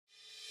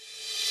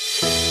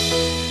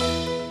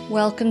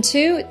Welcome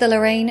to The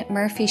Lorraine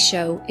Murphy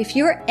Show. If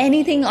you're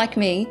anything like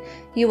me,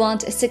 you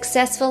want a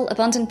successful,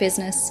 abundant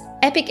business,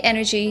 epic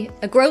energy,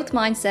 a growth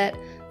mindset,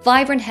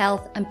 vibrant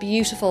health, and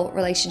beautiful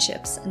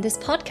relationships. And this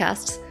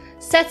podcast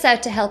sets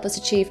out to help us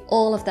achieve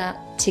all of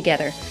that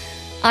together.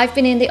 I've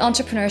been in the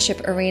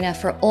entrepreneurship arena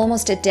for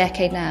almost a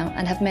decade now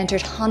and have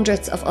mentored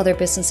hundreds of other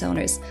business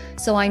owners.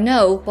 So I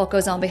know what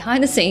goes on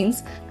behind the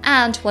scenes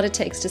and what it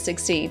takes to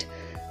succeed.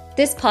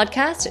 This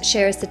podcast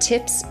shares the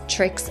tips,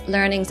 tricks,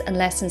 learnings, and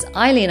lessons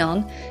I lean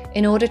on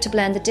in order to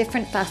blend the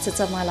different facets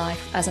of my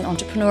life as an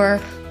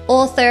entrepreneur,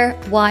 author,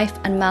 wife,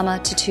 and mama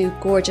to two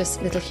gorgeous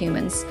little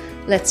humans.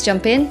 Let's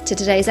jump into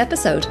today's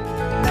episode.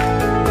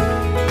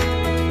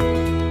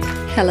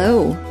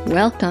 Hello,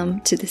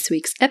 welcome to this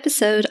week's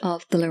episode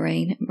of The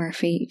Lorraine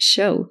Murphy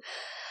Show.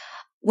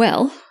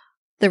 Well,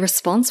 the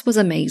response was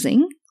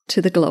amazing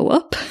to the glow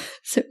up.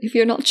 So if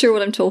you're not sure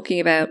what I'm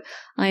talking about,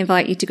 I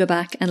invite you to go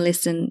back and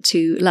listen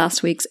to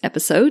last week's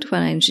episode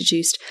when I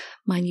introduced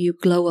my new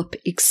glow up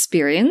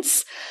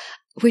experience,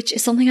 which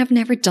is something I've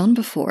never done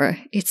before.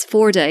 It's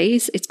 4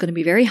 days. It's going to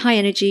be very high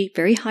energy,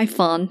 very high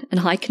fun and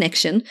high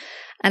connection.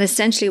 And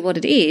essentially what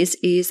it is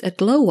a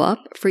glow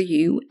up for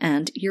you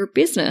and your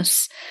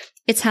business.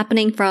 It's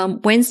happening from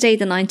Wednesday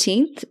the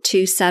 19th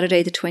to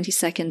Saturday the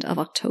 22nd of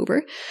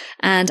October.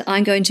 And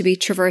I'm going to be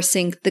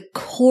traversing the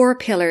core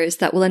pillars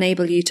that will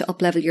enable you to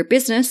uplevel your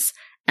business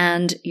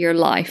and your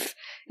life.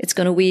 It's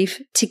going to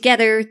weave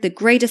together the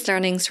greatest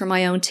learnings from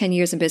my own 10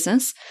 years in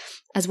business,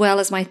 as well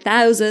as my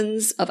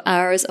thousands of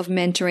hours of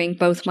mentoring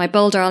both my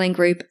Bold Darling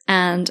group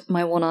and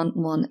my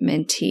one-on-one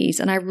mentees.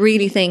 And I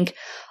really think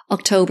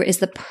October is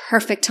the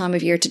perfect time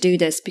of year to do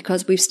this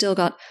because we've still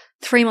got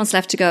 3 months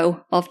left to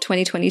go of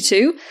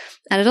 2022.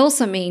 And it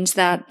also means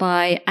that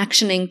by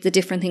actioning the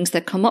different things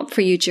that come up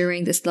for you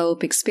during this glow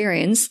up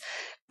experience,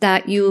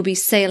 that you will be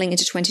sailing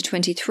into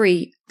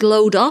 2023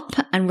 glowed up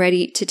and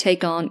ready to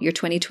take on your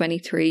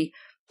 2023,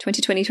 I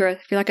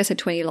feel like I said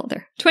 20 a lot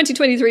there,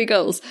 2023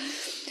 goals.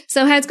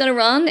 So how it's going to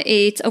run,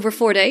 it's over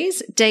 4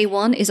 days. Day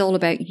one is all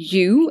about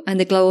you, and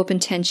the glow up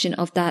intention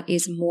of that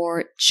is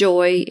more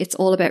joy. It's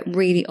all about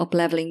really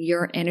up-leveling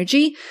your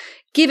energy,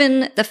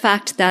 given the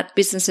fact that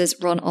businesses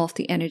run off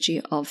the energy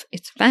of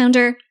its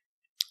founder.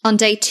 On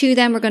day two,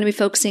 then, we're going to be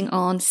focusing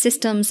on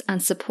systems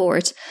and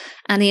support.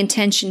 And the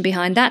intention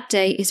behind that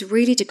day is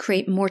really to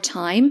create more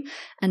time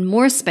and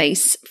more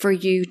space for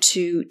you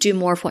to do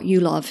more of what you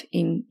love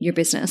in your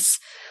business.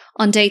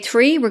 On day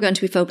three, we're going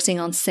to be focusing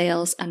on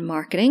sales and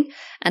marketing.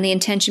 And the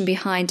intention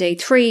behind day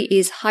three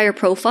is higher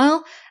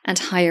profile and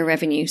higher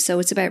revenue. So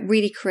it's about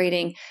really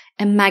creating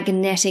a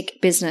magnetic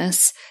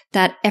business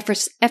that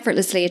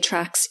effortlessly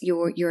attracts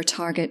your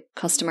target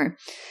customer.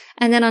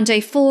 And then on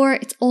day four,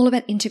 it's all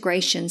about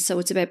integration. So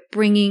it's about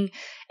bringing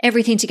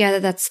everything together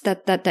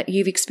that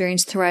you've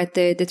experienced throughout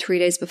the 3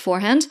 days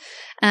beforehand.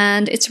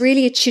 And it's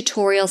really a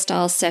tutorial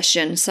style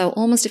session. So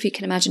almost if you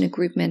can imagine a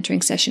group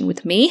mentoring session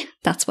with me,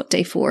 that's what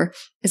day four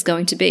is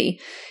going to be.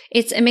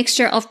 It's a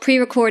mixture of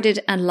pre-recorded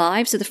and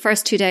live. So the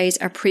first 2 days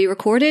are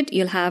pre-recorded.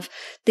 You'll have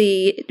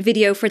the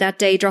video for that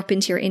day drop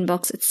into your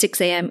inbox at 6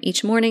 a.m.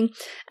 each morning.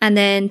 And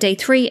then day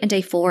three and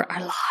day four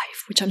are live,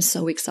 which I'm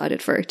so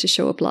excited for to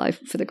show up live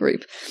for the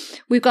group.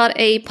 We've got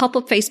a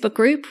pop-up Facebook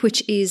group,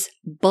 which is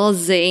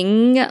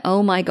buzzing.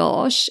 Oh my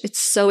gosh. It's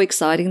so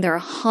exciting. There are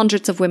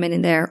hundreds of women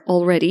in there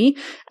already,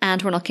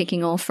 and we're not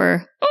kicking off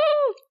for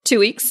 2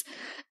 weeks.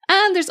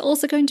 And there's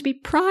also going to be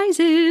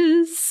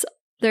prizes.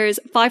 There's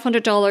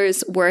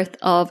 $500 worth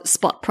of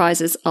spot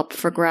prizes up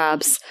for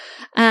grabs.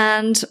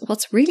 And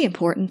what's really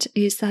important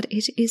is that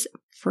it is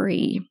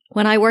free.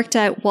 When I worked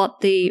out what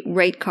the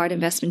rate card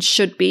investment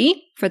should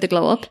be for the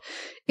glow up,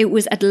 it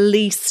was at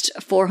least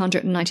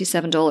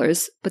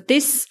 $497. But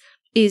this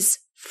is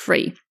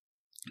free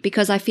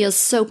because I feel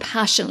so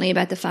passionately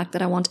about the fact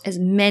that I want as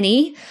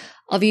many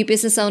of you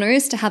business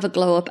owners to have a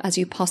glow up as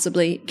you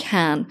possibly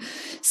can.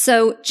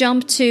 So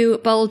jump to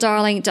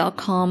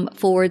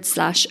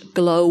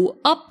bolddarling.com/glow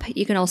up.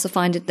 You can also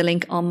find the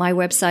link on my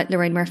website,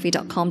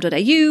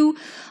 lorrainemurphy.com.au.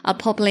 I'll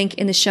pop a link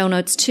in the show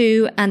notes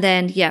too. And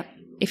then,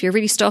 if you're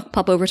really stuck,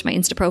 pop over to my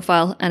Insta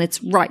profile and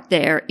it's right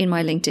there in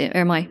my LinkedIn,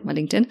 or my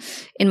LinkedIn,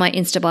 in my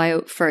Insta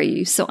bio for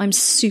you. So I'm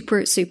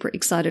super, super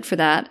excited for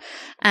that.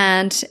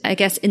 And I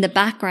guess in the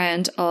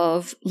background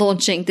of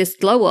launching this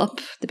glow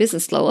up, the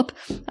business glow up,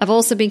 I've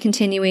also been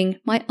continuing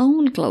my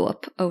own glow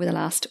up over the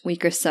last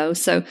week or so.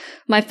 So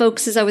my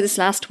focuses over this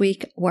last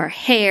week were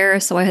hair.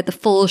 So I had the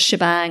full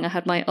shebang. I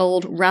had my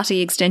old ratty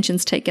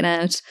extensions taken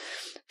out,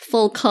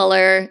 full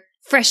color,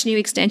 fresh new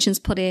extensions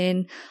put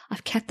in.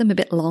 I've kept them a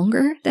bit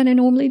longer than I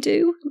normally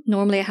do.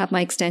 Normally I have my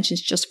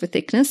extensions just for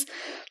thickness,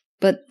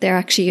 but they're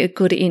actually a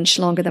good inch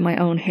longer than my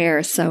own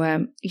hair.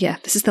 So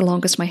this is the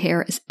longest my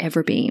hair has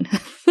ever been.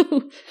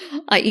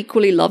 I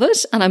equally love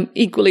it and I'm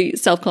equally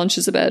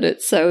self-conscious about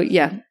it. So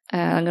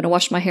I'm going to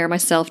wash my hair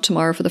myself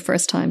tomorrow for the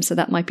first time. So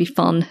that might be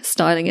fun,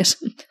 styling it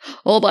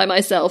all by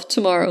myself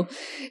tomorrow.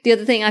 The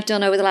other thing I've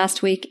done over the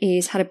last week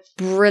is had a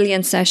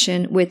brilliant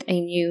session with a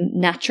new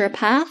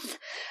naturopath.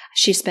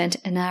 She spent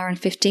an hour and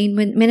 15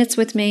 minutes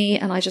with me,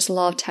 and I just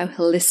loved how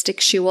holistic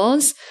she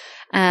was.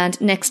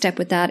 And next step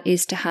with that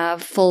is to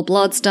have full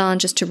bloods done,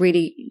 just to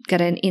really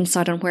get an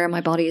insight on where my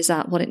body is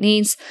at, what it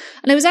needs.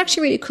 And it was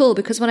actually really cool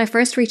because when I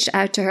first reached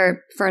out to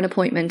her for an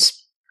appointment,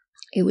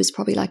 it was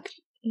probably like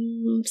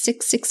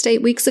 6 to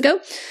 8 weeks ago.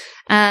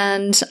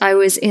 And I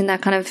was in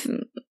that kind of,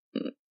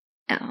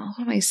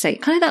 what do I say?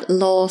 Kind of that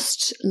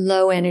lost,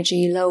 low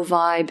energy, low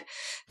vibe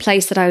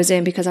place that I was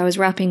in because I was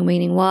wrapping and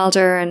weaning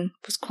Wilder and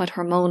was quite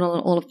hormonal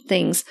and all of the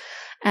things.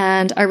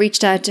 And I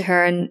reached out to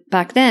her, and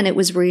back then it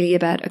was really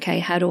about, okay,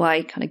 how do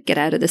I kind of get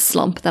out of this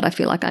slump that I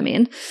feel like I'm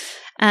in?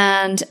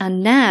 And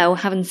now,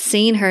 having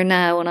seen her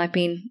now, and I've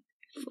been,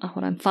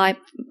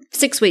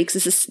 6 weeks,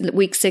 this is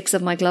week 6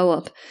 of my glow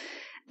up.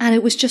 And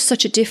it was just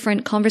such a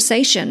different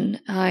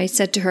conversation. I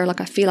said to her, like,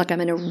 I feel like I'm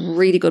in a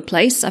really good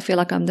place. I feel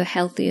like I'm the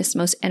healthiest,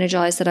 most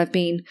energized that I've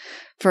been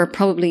for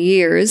probably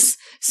years.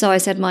 So I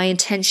said, my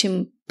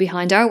intention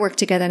behind our work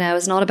together now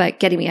is not about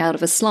getting me out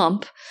of a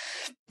slump,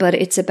 but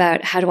it's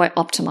about how do I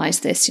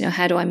optimize this?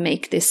 How do I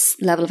make this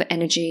level of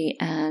energy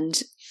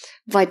and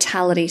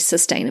vitality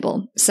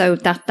sustainable? So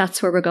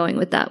that's where we're going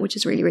with that, which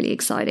is really, really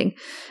exciting.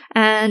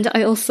 And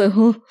I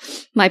also,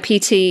 my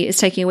PT is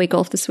taking a week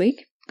off this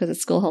week because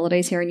it's school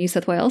holidays here in New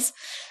South Wales.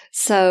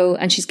 So,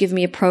 and she's given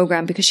me a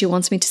program because she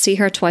wants me to see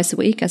her twice a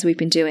week, as we've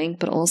been doing,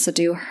 but also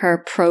do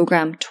her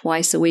program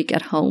twice a week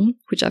at home,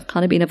 which I've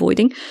kind of been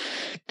avoiding.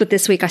 But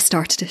this week I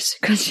started it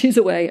because she's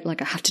away.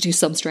 Like, I have to do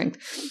some strength.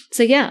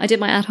 So yeah, I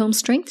did my at-home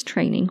strength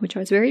training, which I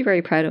was very,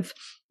 very proud of.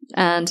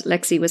 And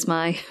Lexi was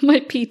my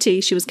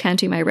PT. She was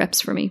counting my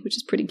reps for me, which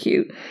is pretty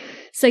cute.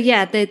 So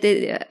yeah,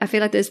 I feel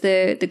like there's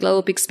the Glow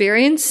Up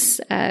experience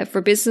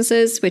for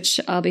businesses, which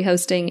I'll be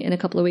hosting in a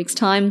couple of weeks'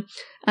 time.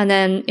 And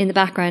then in the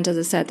background, as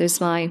I said, there's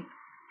my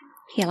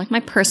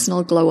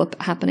personal glow up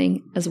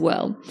happening as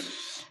well.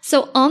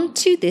 So on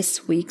to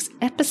this week's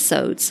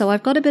episode. So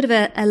I've got a bit of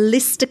a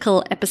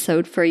listicle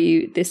episode for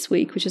you this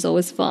week, which is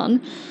always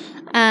fun.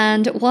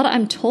 And what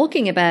I'm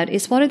talking about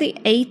is what are the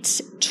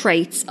 8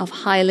 traits of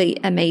highly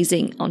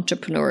amazing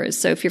entrepreneurs.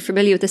 So if you're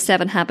familiar with the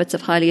 7 Habits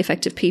of Highly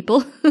Effective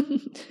People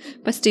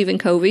by Stephen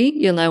Covey,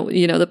 you know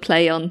the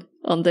play on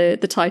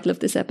the title of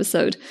this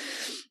episode.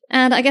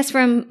 And I guess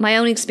from my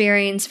own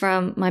experience,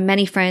 from my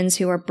many friends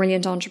who are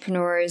brilliant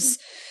entrepreneurs,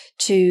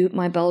 to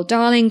my Bold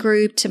Darling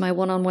group, to my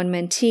one-on-one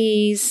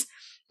mentees,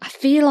 I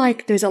feel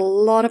like there's a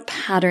lot of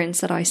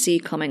patterns that I see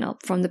coming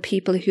up from the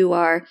people who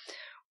are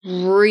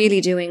really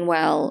doing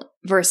well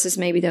versus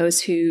maybe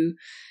those who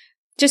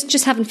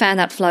just haven't found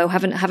that flow,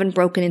 haven't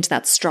broken into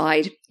that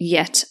stride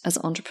yet as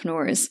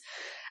entrepreneurs.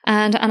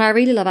 And I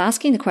really love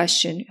asking the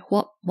question,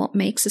 what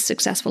makes a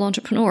successful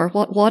entrepreneur?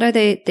 What are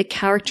the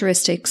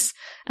characteristics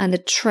and the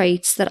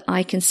traits that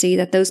I can see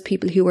that those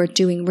people who are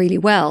doing really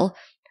well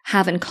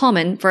have in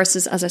common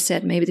versus, as I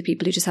said, maybe the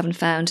people who just haven't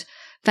found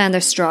their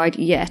stride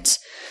yet.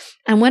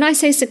 And when I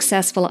say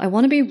successful, I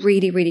want to be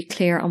really, really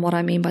clear on what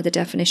I mean by the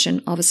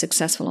definition of a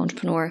successful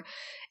entrepreneur.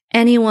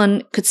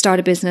 Anyone could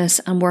start a business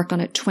and work on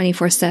it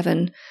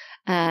 24/7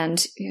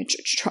 and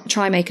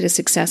try and make it a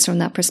success from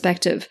that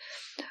perspective.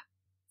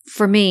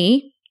 For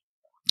me,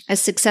 a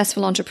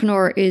successful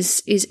entrepreneur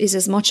is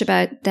as much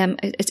about them.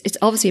 It's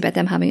obviously about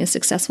them having a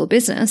successful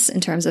business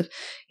in terms of,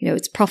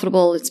 it's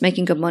profitable, it's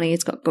making good money,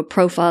 it's got good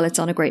profile, it's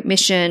on a great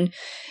mission.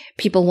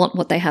 People want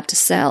what they have to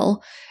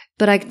sell.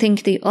 But I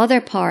think the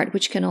other part,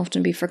 which can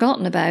often be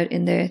forgotten about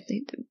in the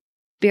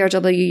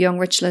BRW Young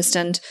Rich list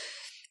and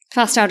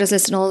Fast Starters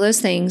list and all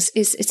those things,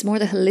 is it's more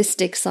the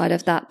holistic side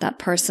of that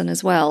person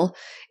as well.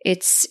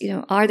 It's,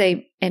 are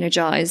they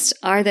energized?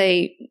 Are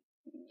they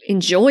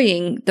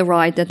enjoying the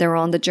ride that they're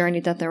on, the journey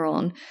that they're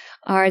on?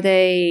 Are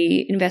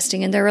they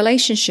investing in their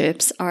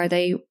relationships? Are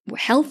they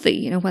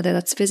healthy, whether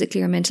that's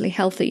physically or mentally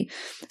healthy?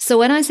 So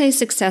when I say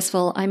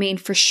successful, I mean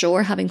for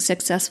sure having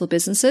successful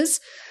businesses.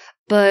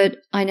 But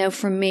I know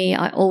for me,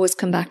 I always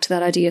come back to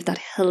that idea of that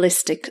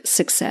holistic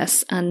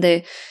success and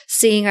the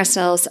seeing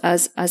ourselves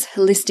as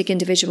holistic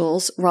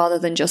individuals rather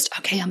than just,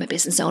 okay, I'm a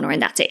business owner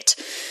and that's it.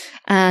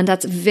 And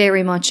that's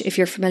very much, if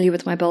you're familiar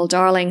with my Bold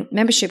Darling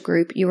membership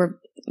group, you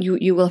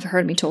will have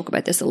heard me talk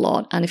about this a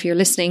lot. And if you're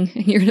listening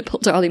and you're a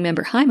Bold Darling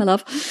member, hi, my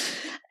love.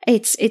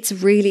 It's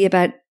really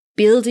about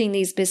building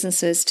these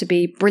businesses to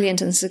be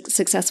brilliant and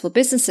successful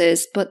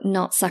businesses, but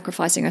not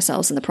sacrificing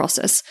ourselves in the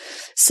process.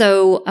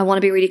 So I want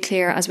to be really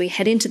clear as we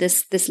head into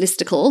this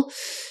listicle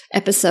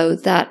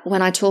episode that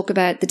when I talk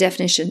about the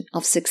definition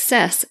of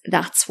success,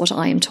 that's what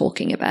I am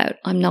talking about.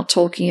 I'm not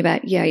talking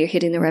about, you're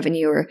hitting the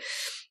revenue or,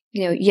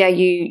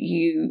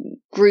 you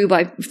grew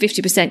by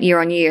 50%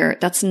 year on year.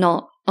 That's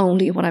not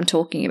only what I'm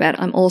talking about.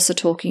 I'm also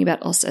talking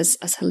about us as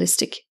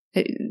holistic,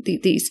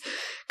 these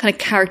kind of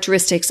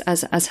characteristics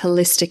as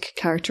holistic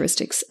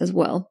characteristics as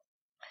well.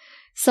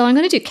 So I'm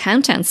going to do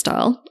countdown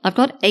style. I've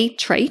got 8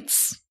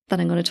 traits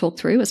that I'm going to talk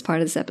through as part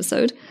of this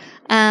episode,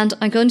 and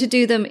I'm going to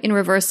do them in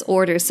reverse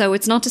order. So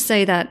it's not to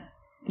say that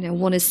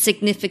one is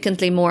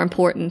significantly more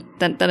important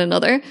than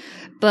another.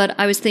 But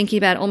I was thinking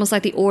about almost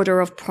like the order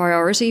of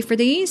priority for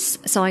these.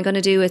 So I'm going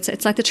to do,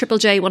 it's like the Triple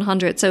J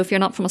 100. So if you're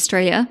not from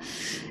Australia,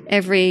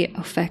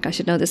 I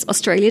should know this,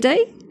 Australia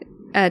Day.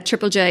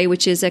 Triple J,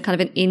 which is a kind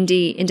of an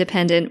indie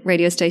independent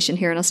radio station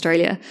here in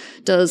Australia,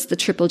 does the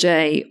Triple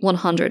J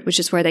 100, which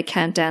is where they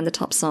count down the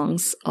top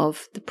songs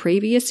of the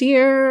previous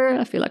year.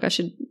 I feel like I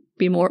should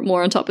be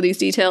more on top of these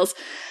details.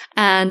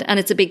 And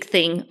it's a big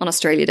thing on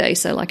Australia Day.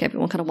 So like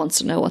everyone kind of wants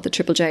to know what the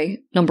Triple J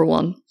number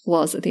one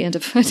was at the end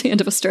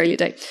of Australia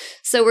Day.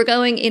 So we're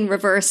going in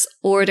reverse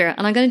order,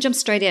 and I'm going to jump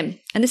straight in.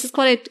 And this is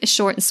quite a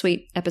short and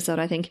sweet episode,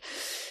 I think.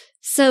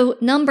 So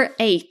number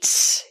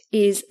 8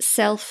 is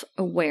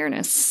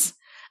self-awareness.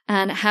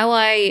 And how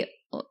I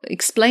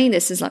explain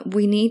this is like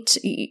we need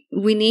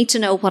to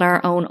know what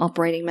our own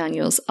operating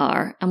manuals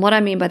are. And what I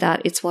mean by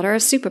that, it's what are our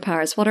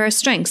superpowers, what are our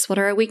strengths, what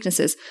are our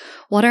weaknesses,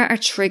 what are our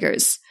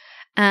triggers.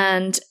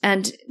 And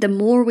the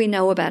more we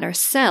know about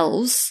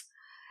ourselves,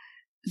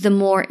 the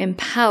more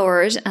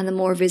empowered and the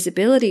more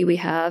visibility we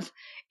have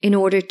in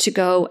order to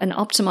go and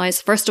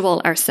optimize, first of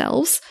all,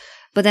 ourselves,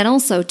 but then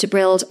also to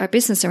build our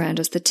business around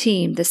us, the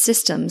team, the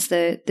systems,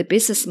 the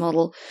business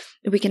model.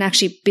 We can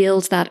actually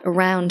build that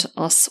around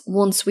us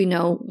once we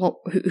know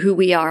who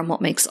we are and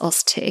what makes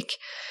us tick.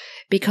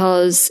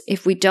 Because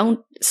if we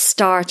don't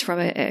start from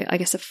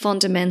a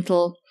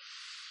fundamental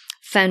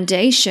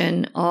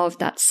foundation of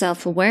that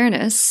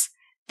self-awareness,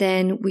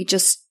 then we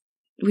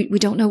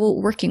don't know what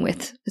we're working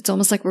with. It's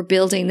almost like we're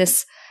building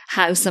this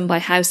house, and by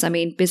house I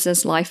mean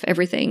business, life,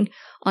 everything,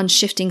 on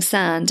shifting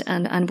sand,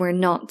 and we're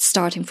not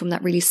starting from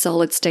that really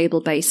solid,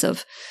 stable base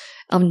of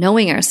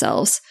knowing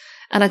ourselves.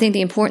 And I think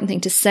the important thing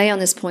to say on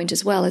this point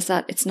as well is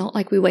that it's not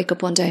like we wake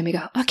up one day and we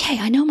go, okay,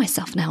 I know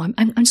myself now.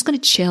 I'm just going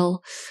to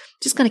chill,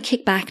 just going to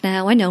kick back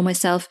now. I know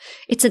myself.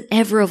 It's an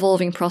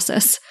ever-evolving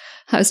process.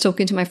 I was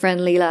talking to my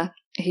friend Leela,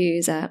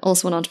 who's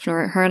also an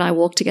entrepreneur. Her and I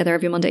walk together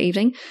every Monday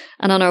evening.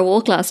 And on our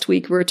walk last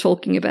week, we were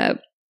talking about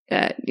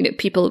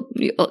people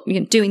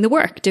doing the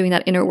work, doing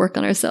that inner work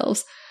on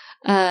ourselves.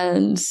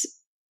 And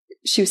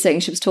she was saying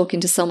she was talking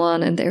to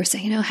someone, and they were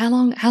saying, how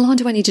long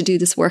do I need to do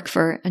this work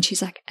for? And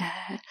she's like,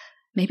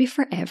 maybe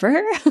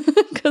forever,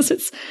 because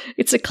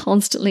it's a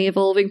constantly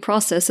evolving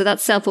process. So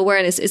that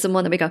self-awareness is the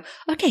one that we go,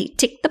 okay,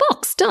 tick the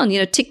box, done.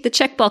 Tick the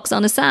checkbox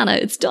on Asana,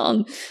 it's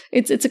done.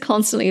 It's a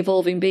constantly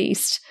evolving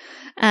beast.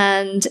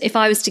 And if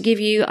I was to give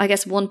you, I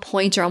guess, one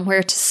pointer on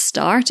where to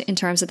start in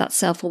terms of that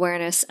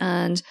self-awareness,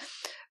 and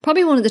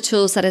probably one of the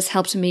tools that has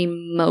helped me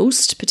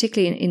most,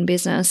 particularly in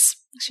business,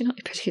 actually not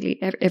particularly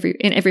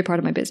in every part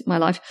of my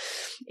life,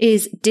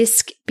 is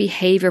DISC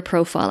behavior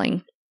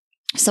profiling.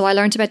 So I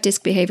learned about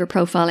DISC behavior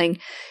profiling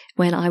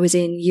when I was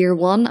in year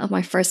 1 of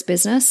my first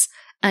business,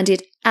 and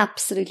it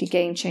absolutely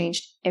game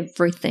changed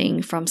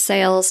everything from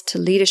sales to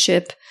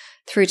leadership,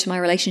 through to my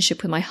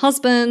relationship with my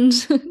husband,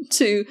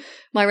 to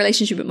my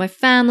relationship with my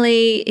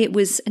family. It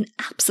was an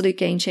absolute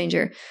game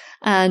changer.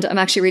 And I'm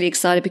actually really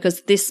excited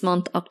because this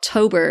month,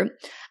 October,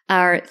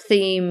 our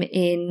theme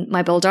in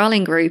my Bold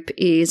Darling group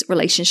is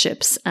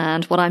relationships.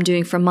 And what I'm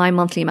doing for my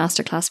monthly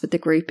masterclass with the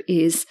group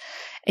is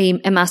a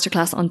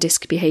masterclass on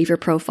DISC behavior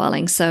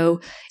profiling.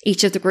 So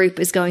each of the group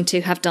is going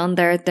to have done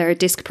their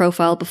DISC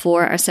profile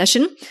before our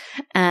session.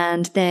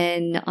 And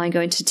then I'm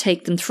going to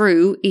take them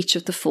through each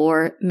of the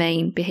 4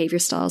 main behavior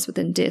styles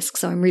within DISC.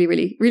 So I'm really,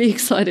 really, really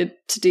excited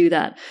to do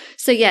that.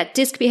 So yeah,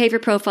 DISC behavior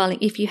profiling.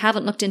 If you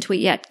haven't looked into it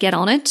yet, get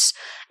on it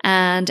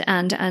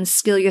and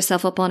skill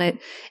yourself up on it.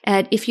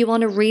 And if you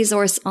want a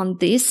resource on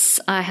this,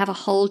 I have a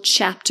whole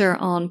chapter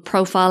on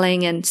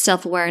profiling and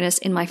self-awareness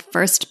in my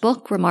first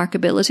book,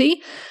 Remarkability.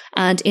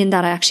 And in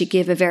that, I actually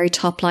give a very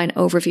top line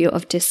overview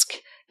of DISC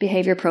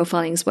behavior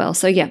profiling as well.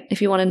 So yeah,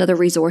 if you want another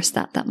resource,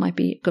 that might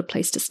be a good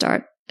place to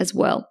start as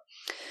well.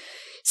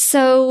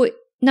 So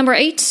number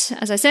 8,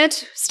 as I said,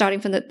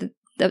 starting from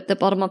the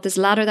bottom of this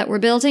ladder that we're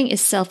building,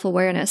 is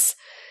self-awareness.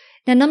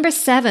 Now, number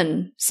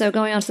 7, so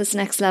going on to this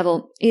next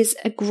level, is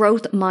a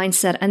growth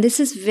mindset. And this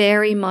is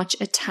very much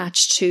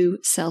attached to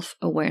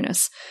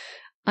self-awareness.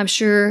 I'm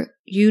sure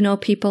I know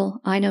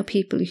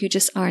people who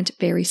just aren't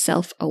very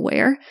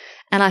self-aware.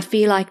 And I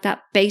feel like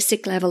that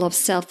basic level of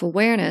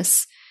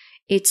self-awareness,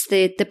 it's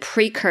the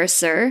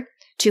precursor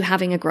to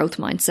having a growth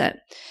mindset.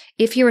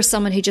 If you are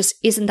someone who just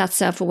isn't that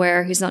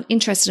self-aware, who's not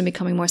interested in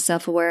becoming more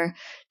self-aware,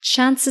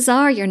 chances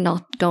are you're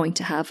not going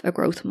to have a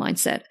growth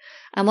mindset.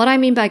 And what I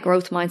mean by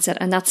growth mindset,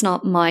 and that's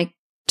not my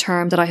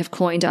term that I have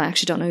coined, I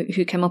actually don't know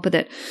who came up with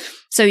it.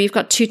 So you've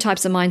got 2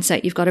 types of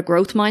mindset. You've got a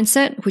growth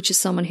mindset, which is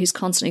someone who's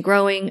constantly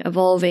growing,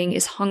 evolving,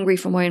 is hungry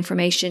for more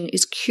information,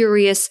 is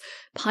curious,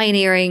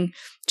 pioneering,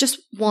 just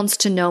wants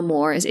to know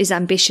more, is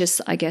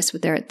ambitious, I guess,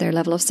 with their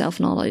level of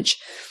self-knowledge.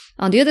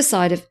 On the other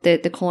side of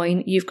the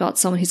coin, you've got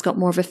someone who's got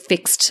more of a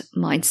fixed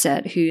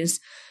mindset, who's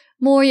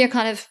more you're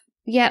kind of,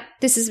 yeah,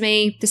 this is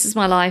me, this is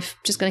my life,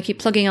 just going to keep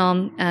plugging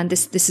on, and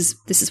this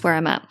is where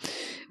I'm at,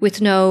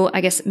 with no,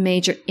 I guess,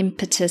 major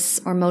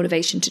impetus or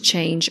motivation to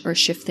change or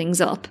shift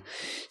things up.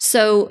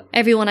 So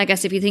everyone, I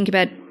guess, if you think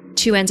about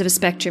two ends of a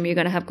spectrum. You're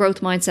going to have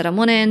growth mindset on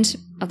one end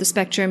of the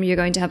spectrum. You're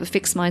going to have a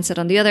fixed mindset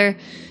on the other.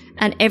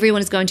 And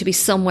everyone is going to be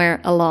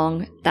somewhere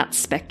along that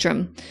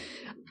spectrum.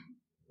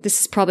 This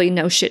is probably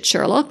no shit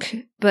Sherlock,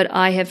 but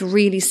I have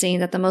really seen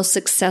that the most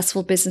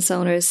successful business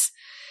owners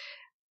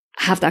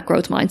have that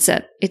growth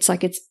mindset. It's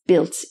like it's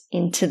built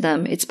into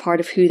them. It's part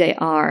of who they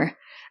are.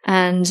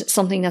 And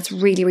something that's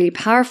really, really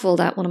powerful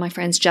that one of my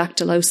friends, Jack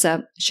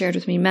Delosa, shared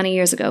with me many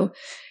years ago.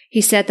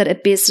 He said that a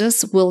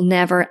business will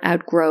never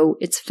outgrow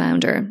its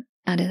founder.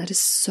 And that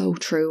is so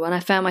true. And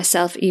I found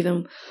myself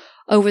even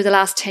over the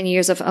last 10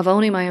 years of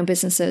owning my own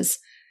businesses,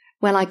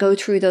 when I go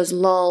through those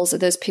lulls or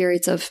those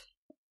periods of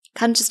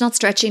kind of just not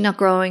stretching, not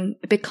growing,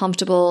 a bit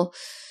comfortable,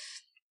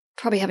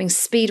 probably having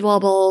speed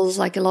wobbles,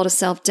 like a lot of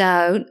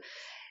self-doubt,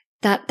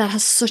 that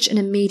has such an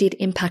immediate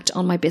impact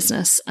on my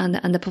business and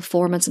the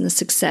performance and the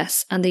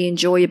success and the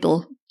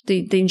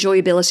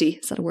enjoyability,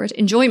 is that a word?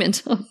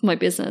 Enjoyment of my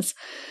business.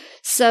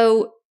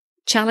 So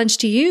challenge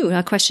to you,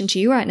 a question to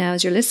you right now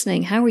as you're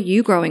listening, how are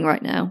you growing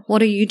right now?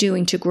 What are you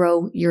doing to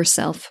grow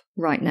yourself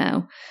right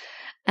now?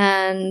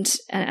 And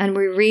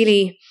we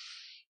really,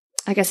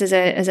 I guess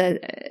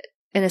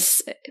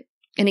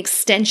an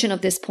extension of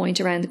this point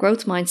around the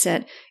growth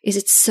mindset is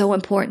it's so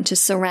important to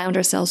surround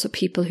ourselves with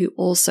people who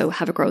also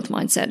have a growth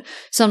mindset.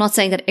 So I'm not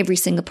saying that every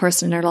single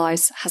person in our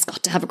lives has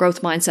got to have a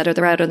growth mindset or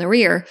they're out on the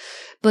rear,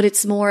 but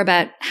it's more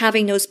about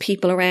having those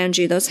people around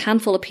you, those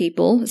handful of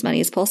people, as many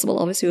as possible,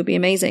 obviously would be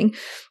amazing,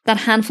 that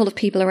handful of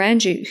people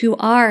around you who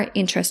are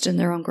interested in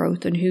their own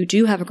growth and who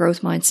do have a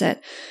growth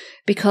mindset.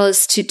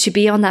 Because to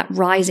be on that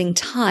rising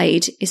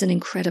tide is an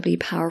incredibly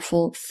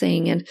powerful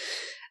thing. And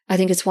I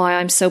think it's why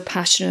I'm so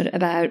passionate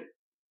about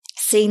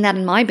seeing that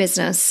in my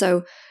business.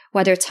 So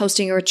whether it's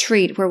hosting a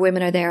retreat where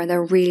women are there and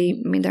they're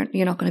really,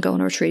 you're not going to go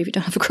on a retreat if you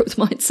don't have a growth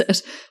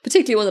mindset,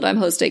 particularly one that I'm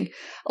hosting,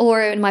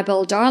 or in my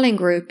Bold Darling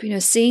group,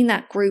 seeing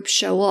that group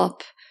show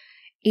up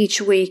each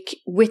week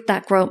with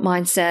that growth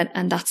mindset.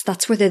 And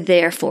that's what they're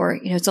there for.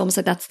 It's almost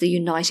like that's the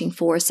uniting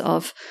force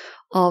of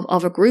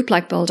a group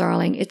like Bold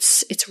Darling.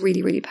 It's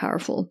really, really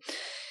powerful.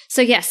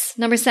 So yes,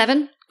 number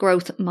 7,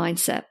 growth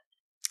mindset.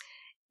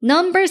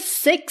 Number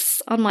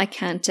 6 on my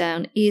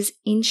countdown is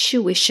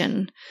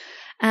intuition.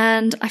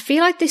 And I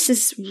feel like this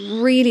is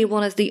really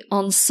one of the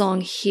unsung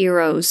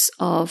heroes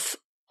of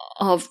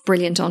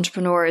brilliant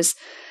entrepreneurs.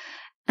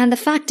 And the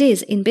fact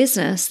is, in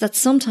business, that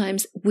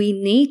sometimes we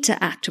need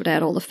to act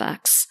without all the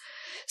facts.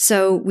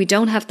 So we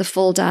don't have the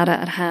full data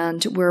at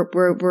hand. We're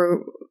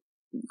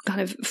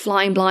kind of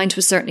flying blind to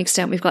a certain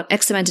extent. We've got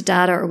X amount of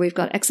data, or we've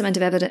got X amount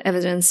of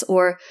evidence,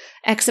 or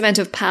X amount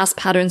of past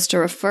patterns to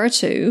refer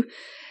to.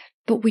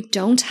 But we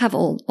don't have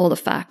all the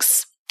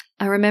facts.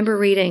 I remember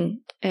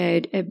reading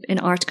an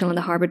article in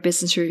the Harvard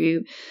Business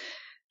Review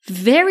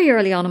very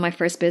early on in my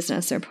first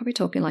business. I'm probably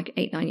talking like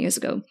 8-9 years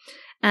ago.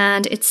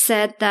 And it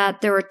said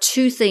that there are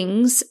 2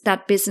 things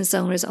that business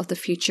owners of the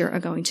future are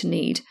going to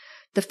need.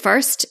 The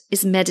first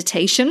is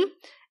meditation,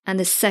 and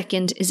the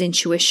second is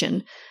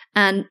intuition.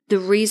 And the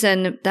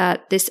reason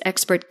that this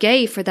expert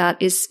gave for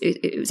that is,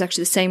 it was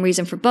actually the same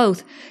reason for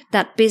both,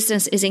 that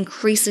business is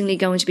increasingly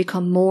going to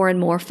become more and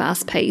more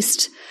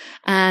fast-paced.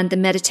 And the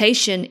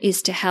meditation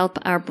is to help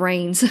our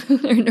brains,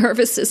 our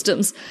nervous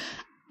systems,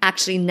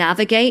 actually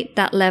navigate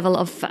that level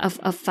of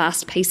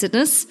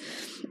fast-pacedness.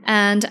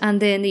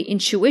 And then the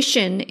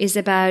intuition is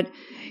about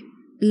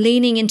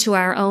leaning into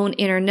our own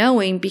inner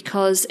knowing,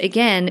 because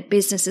again,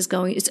 business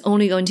it's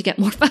only going to get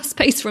more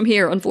fast-paced from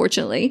here,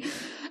 unfortunately.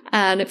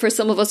 And for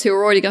some of us who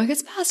are already going,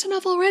 it's fast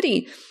enough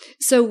already.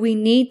 So we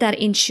need that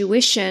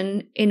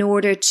intuition in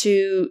order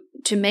to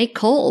make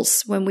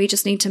calls when we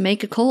just need to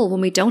make a call,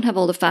 when we don't have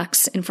all the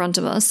facts in front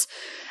of us.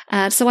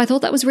 So I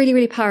thought that was really,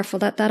 really powerful.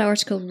 That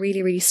article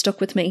really, really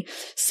stuck with me.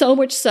 So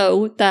much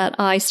so that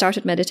I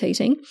started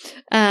meditating,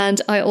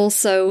 and I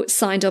also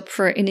signed up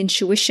for an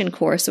intuition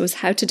course. It was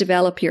how to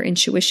develop your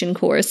intuition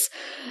course.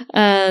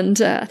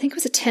 And I think it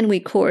was a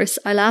 10-week course.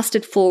 I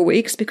lasted 4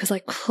 weeks because I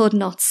could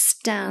not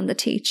stand the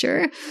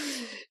teacher.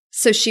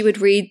 So she would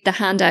read the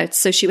handouts.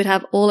 So she would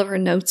have all of her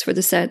notes for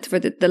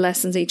the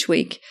lessons each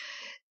week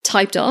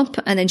typed up,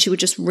 and then she would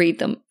just read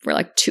them for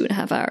like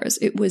 2.5 hours.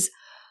 It was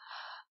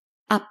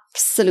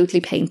absolutely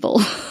painful.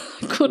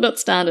 Could not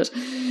stand it.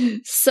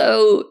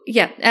 So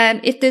yeah,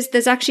 if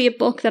there's actually a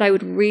book that I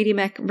would really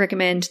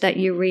recommend that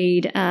you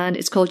read, and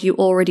it's called You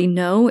Already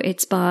Know.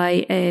 It's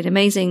by an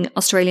amazing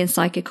Australian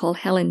psychic called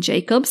Helen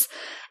Jacobs,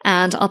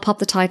 and I'll pop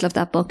the title of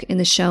that book in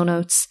the show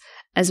notes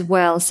as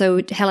well.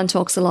 So Helen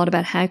talks a lot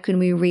about how can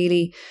we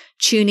really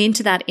tune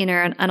into that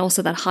inner and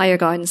also that higher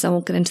guidance. I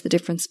won't get into the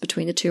difference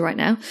between the two right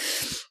now,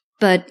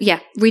 but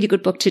yeah, really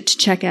good book to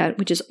check out,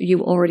 which is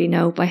You Already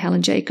Know by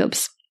Helen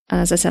Jacobs. And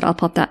as I said, I'll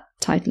pop that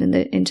title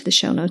into the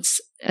show notes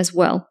as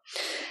well.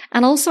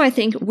 And also I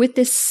think with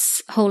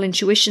this whole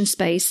intuition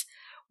space,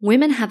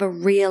 women have a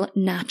real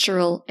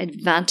natural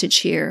advantage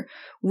here.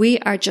 We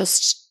are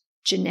just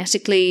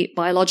genetically,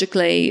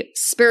 biologically,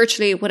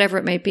 spiritually, whatever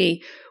it may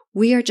be,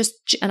 we are just,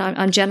 and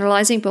I'm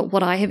generalizing, but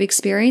what I have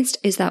experienced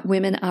is that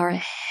women are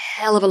a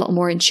hell of a lot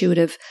more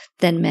intuitive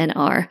than men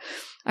are.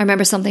 I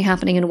remember something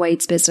happening in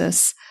Wade's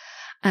business,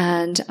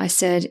 and I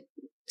said,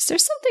 is there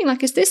something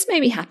like, is this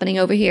maybe happening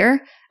over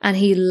here? And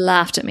he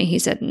laughed at me. He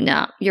said,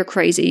 nah, you're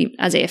crazy,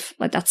 as if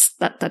like that's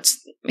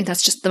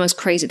just the most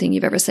crazy thing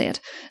you've ever said.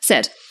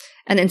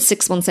 And then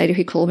 6 months later,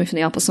 he called me from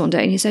the office one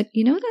day and he said,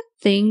 you know that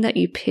thing that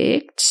you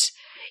picked?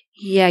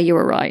 Yeah, you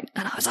were right.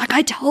 And I was like,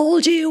 I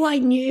told you, I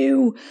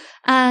knew.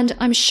 And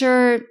I'm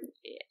sure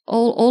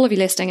all of you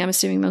listening, I'm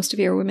assuming most of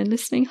you are women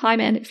listening. Hi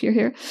men, if you're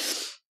here.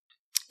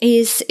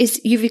 Is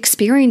you've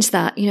experienced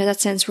that, you know, that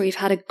sense where you've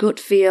had a gut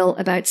feel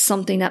about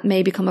something that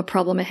may become a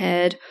problem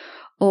ahead,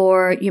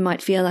 or you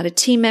might feel that a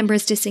team member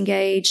is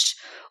disengaged,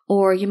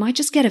 or you might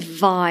just get a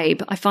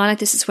vibe. I find like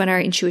this is when our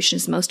intuition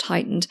is most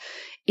heightened,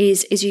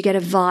 is you get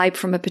a vibe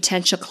from a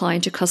potential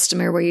client or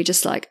customer where you're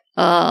just like,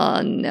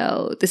 oh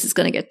no, this is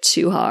going to get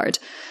too hard.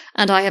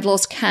 And I have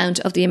lost count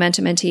of the amount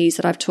of mentees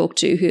that I've talked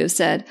to who have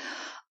said,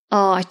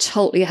 oh, I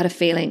totally had a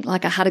feeling,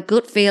 like I had a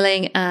gut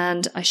feeling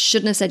and I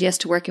shouldn't have said yes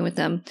to working with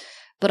them.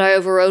 But I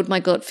overrode my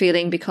gut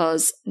feeling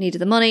because I needed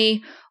the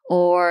money,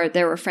 or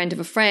they were a friend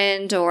of a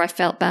friend, or I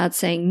felt bad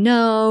saying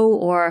no,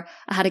 or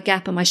I had a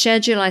gap in my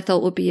schedule I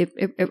thought would be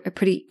a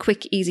pretty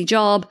quick, easy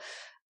job.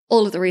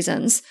 All of the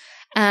reasons.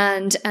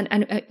 And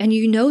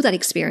you know that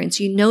experience.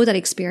 You know that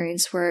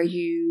experience where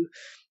you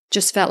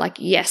just felt like,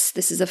 yes,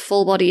 this is a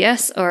full body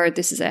yes, or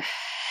this is a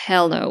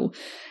hell no.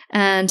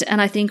 And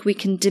I think we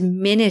can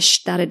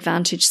diminish that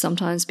advantage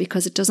sometimes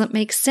because it doesn't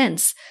make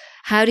sense.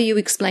 How do you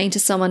explain to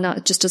someone that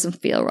it just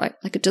doesn't feel right?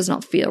 Like it does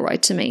not feel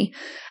right to me.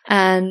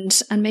 And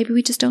maybe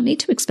we just don't need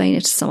to explain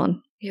it to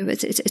someone. You know,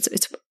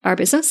 it's our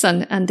business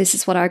and this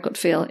is what our gut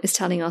feel is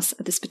telling us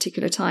at this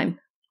particular time.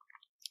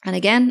 And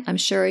again, I'm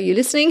sure you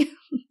listening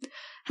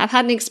have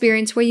had an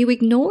experience where you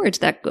ignored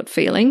that gut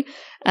feeling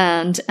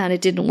and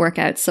it didn't work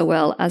out so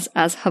well as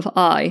have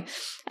I.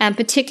 And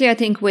particularly I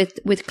think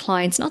with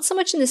clients, not so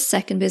much in this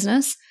second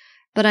business,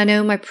 but I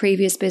know my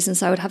previous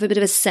business, I would have a bit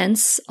of a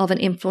sense of an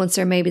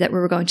influencer maybe that we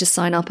were going to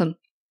sign up. And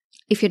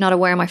if you're not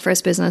aware, my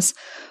first business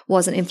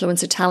was an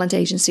influencer talent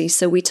agency.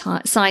 So we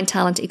signed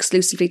talent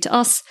exclusively to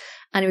us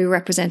and we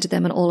represented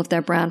them in all of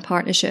their brand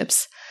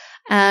partnerships.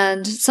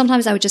 And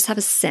sometimes I would just have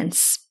a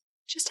sense,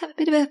 just have a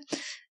bit of a,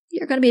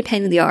 you're going to be a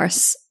pain in the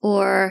arse,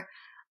 or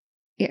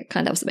yeah,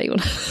 kind of, that was the big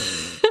one.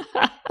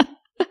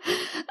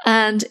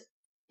 And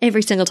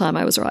every single time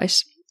I was right.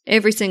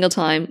 Every single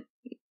time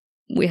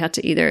we had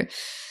to either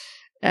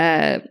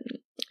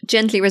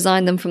gently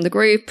resign them from the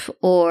group,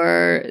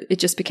 or it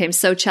just became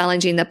so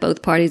challenging that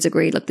both parties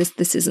agreed, look,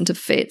 this isn't a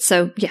fit.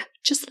 So yeah,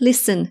 just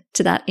listen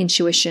to that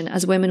intuition.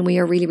 As women, we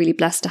are really, really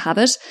blessed to have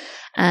it.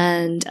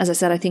 And as I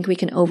said, I think we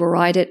can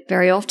override it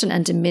very often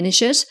and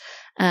diminish it.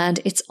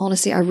 And it's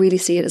honestly, I really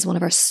see it as one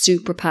of our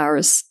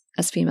superpowers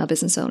as female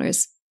business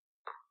owners.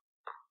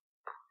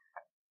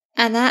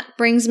 And that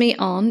brings me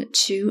on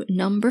to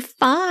number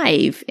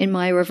 5 in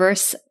my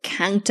reverse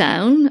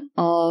countdown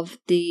of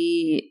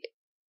the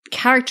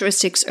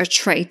characteristics or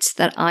traits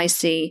that I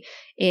see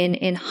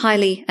in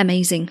highly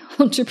amazing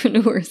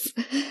entrepreneurs.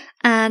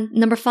 And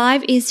number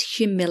 5 is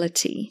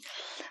humility.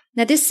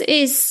 Now, this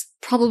is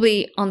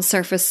probably on the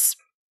surface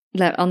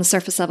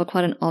level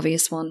quite an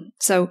obvious one.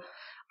 So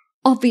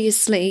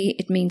obviously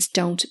it means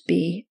don't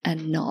be a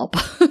knob.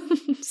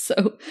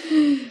 So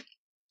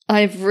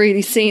I've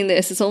really seen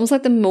this. It's almost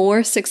like the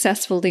more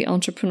successful the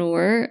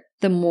entrepreneur,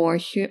 the more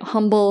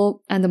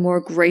humble and the more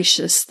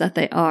gracious that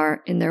they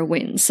are in their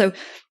wins. So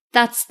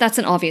that's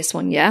an obvious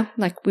one, yeah?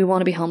 Like we want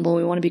to be humble,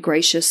 we want to be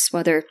gracious,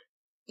 whether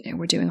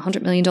we're doing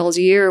 $100 million a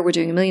year or we're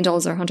doing $1 million or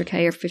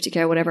 100K or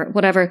 50K or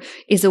whatever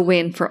is a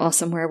win for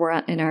us and where we're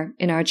at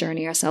in our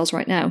journey ourselves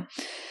right now.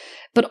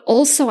 But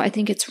also I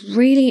think it's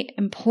really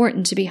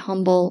important to be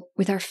humble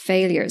with our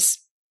failures.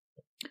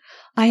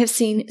 I have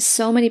seen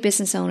so many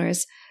business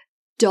owners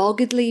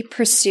doggedly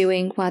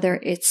pursuing, whether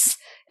it's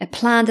a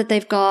plan that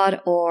they've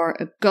got or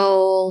a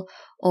goal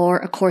or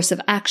a course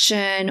of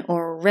action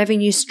or a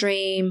revenue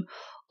stream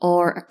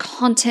or a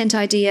content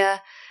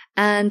idea,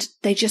 and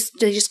they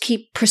just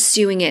keep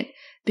pursuing it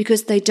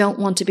because they don't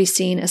want to be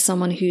seen as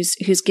someone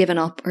who's given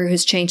up or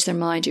who's changed their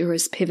mind or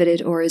has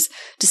pivoted or has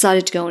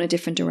decided to go in a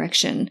different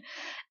direction.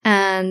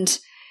 And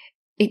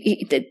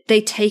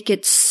they take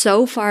it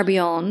so far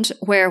beyond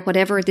where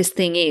whatever this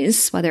thing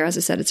is, whether, as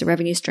I said, it's a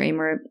revenue stream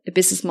or a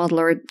business model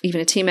or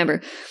even a team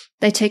member,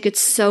 they take it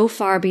so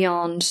far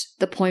beyond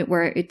the point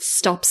where it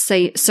stops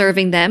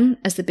serving them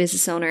as the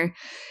business owner,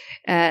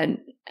 and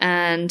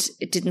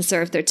it didn't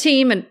serve their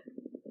team and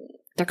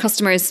their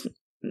customers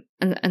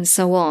and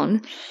so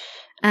on.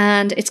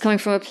 And it's coming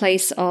from a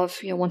place of,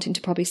 wanting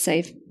to probably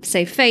save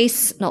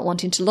face, not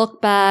wanting to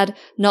look bad,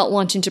 not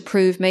wanting to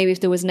prove, maybe if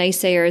there was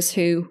naysayers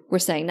who were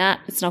saying that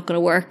it's not going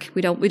to work.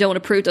 We don't want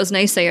to prove those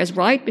naysayers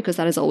right, because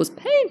that is always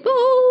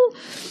painful.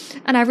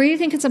 And I really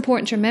think it's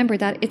important to remember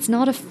that it's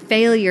not a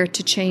failure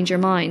to change your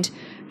mind.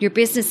 Your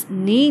business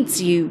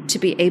needs you to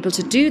be able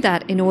to do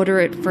that in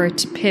order for it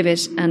to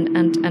pivot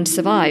and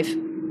survive.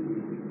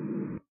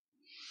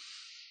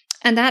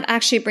 And that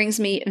actually brings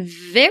me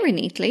very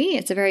neatly,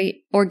 it's a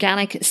very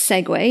organic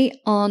segue,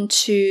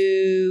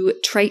 onto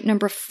trait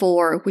number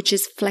 4, which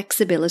is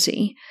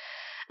flexibility.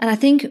 And I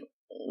think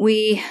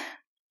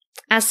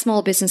as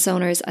small business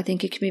owners, I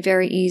think it can be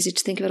very easy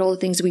to think about all the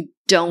things we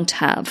don't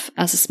have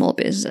as a small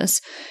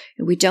business.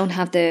 We don't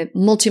have the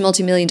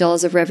multi-million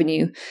dollars of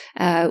revenue.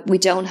 We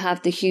don't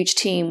have the huge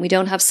team. We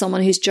don't have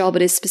someone whose job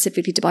it is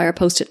specifically to buy our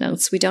Post-it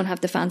notes. We don't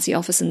have the fancy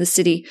office in the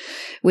city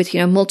with,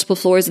 multiple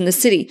floors in the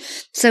city.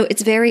 So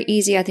it's very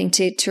easy, I think,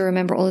 to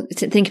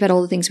think about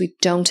all the things we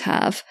don't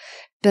have.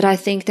 But I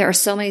think there are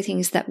so many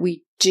things that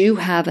we do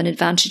have and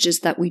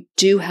advantages that we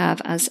do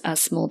have as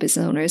small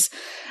business owners.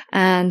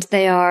 And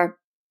they are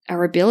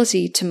our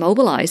ability to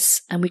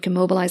mobilize, and we can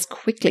mobilize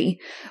quickly.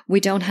 We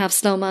don't have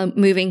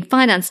slow-moving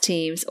finance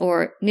teams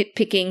or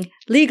nitpicking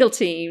legal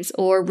teams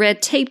or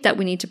red tape that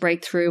we need to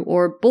break through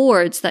or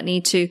boards that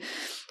need to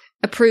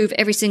approve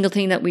every single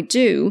thing that we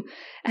do.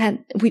 And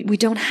we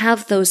don't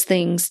have those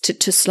things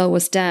to slow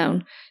us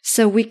down.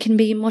 So we can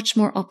be much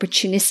more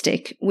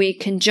opportunistic. We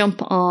can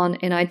jump on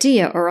an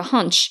idea or a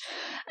hunch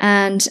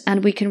and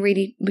we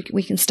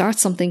can start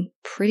something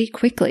pretty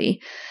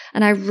quickly.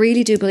 And I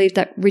really do believe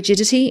that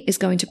rigidity is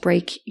going to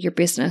break your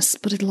business,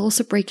 but it'll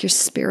also break your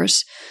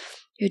spirit.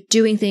 You're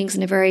doing things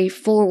in a very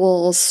four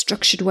walls,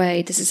 structured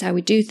way. This is how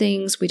we do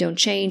things. We don't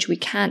change. We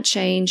can't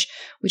change.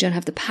 We don't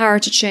have the power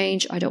to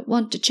change. I don't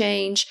want to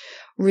change.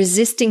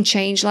 Resisting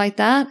change like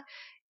that,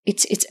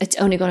 it's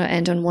only going to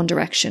end on one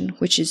direction,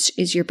 which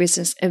is your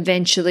business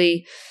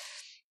eventually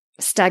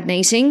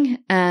stagnating.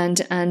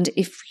 And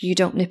if you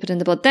don't nip it in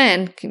the bud,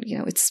 then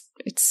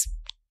it's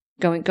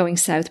going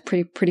south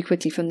pretty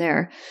quickly from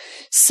there.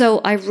 So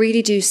I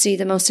really do see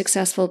the most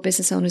successful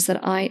business owners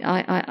that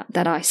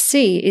I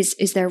see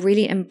is they're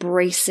really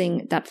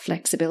embracing that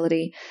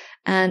flexibility,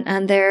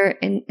 and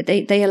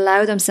they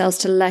allow themselves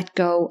to let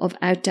go of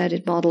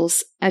outdated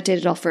models,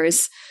 outdated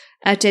offers,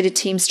 outdated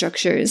team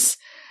structures,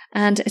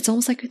 and it's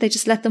almost like they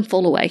just let them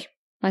fall away.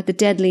 Like the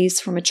dead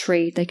leaves from a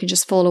tree, they can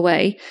just fall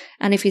away.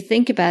 And if you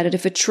think about it,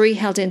 if a tree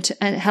held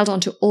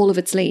onto all of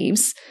its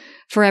leaves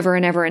forever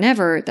and ever and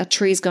ever, that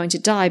tree is going to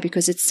die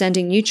because it's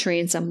sending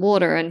nutrients and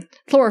water and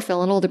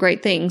chlorophyll and all the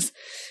great things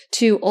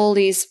to all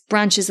these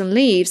branches and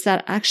leaves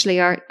that actually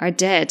are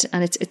dead,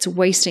 and it's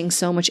wasting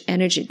so much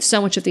energy,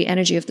 so much of the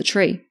energy of the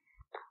tree.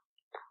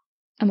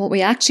 And what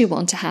we actually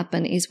want to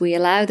happen is we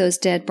allow those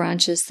dead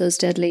branches, those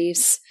dead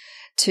leaves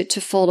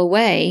to fall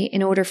away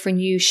in order for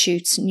new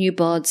shoots, new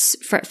buds,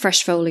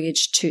 fresh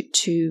foliage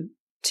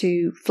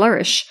to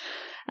flourish.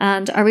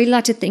 And I really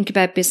like to think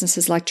about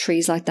businesses like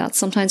trees like that.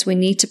 Sometimes we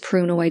need to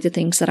prune away the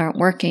things that aren't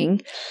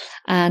working.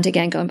 And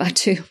again, going back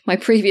to my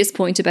previous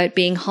point about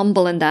being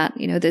humble in that,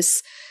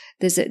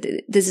 there's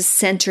a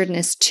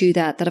centeredness to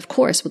that of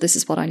course, well, this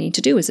is what I need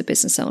to do as a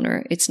business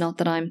owner. It's not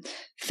that I'm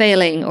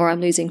failing or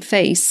I'm losing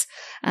face.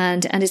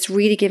 And it's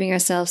really giving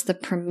ourselves the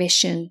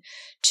permission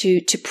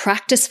to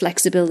practice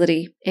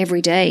flexibility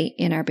every day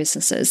in our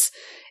businesses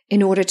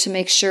in order to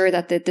make sure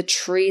that the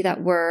tree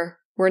that we're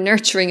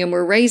nurturing and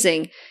we're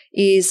raising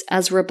is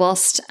as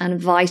robust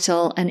and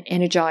vital and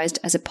energized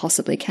as it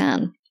possibly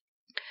can.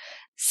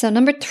 So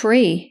number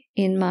 3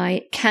 in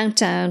my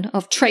countdown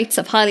of traits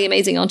of highly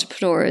amazing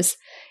entrepreneurs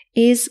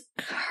is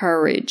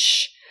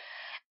courage.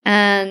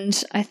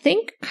 And I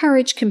think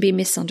courage can be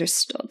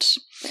misunderstood.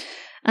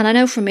 And I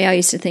know for me, I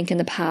used to think in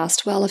the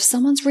past, well, if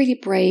someone's really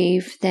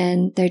brave,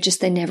 then they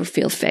never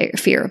feel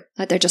fear.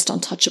 Like they're just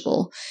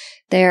untouchable.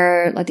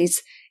 They're like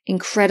these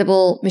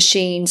incredible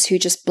machines who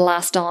just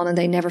blast on and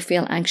they never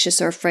feel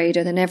anxious or afraid,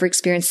 or they never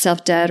experience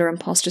self-doubt or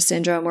imposter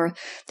syndrome, or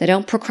they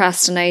don't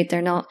procrastinate.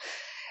 They're not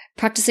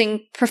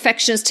practicing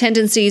perfectionist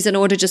tendencies in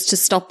order just to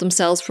stop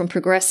themselves from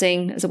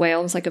progressing as a way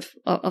almost like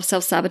of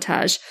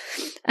self-sabotage.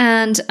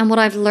 And what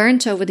I've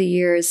learned over the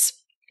years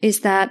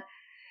is that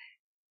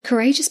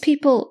courageous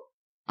people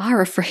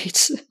are afraid,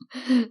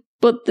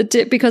 but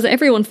because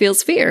everyone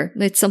feels fear.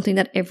 It's something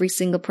that every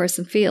single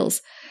person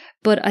feels.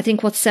 But I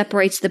think what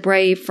separates the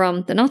brave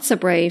from the not so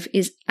brave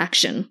is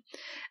action.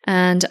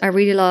 And I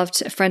really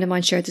loved, a friend of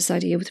mine shared this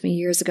idea with me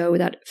years ago,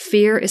 that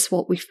fear is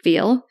what we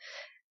feel,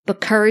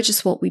 but courage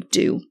is what we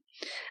do.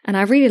 And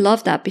I really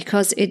love that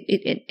because it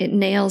hits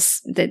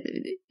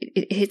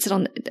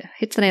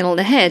the nail on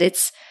the head.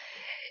 It's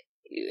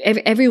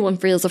everyone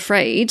feels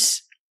afraid,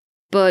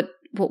 but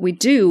what we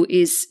do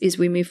is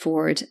we move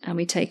forward and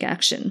we take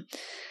action.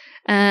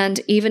 And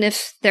even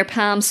if their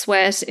palms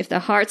sweat, if their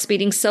heart's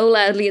beating so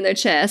loudly in their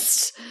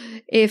chest,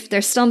 if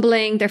they're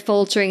stumbling, they're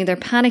faltering, they're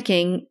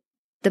panicking,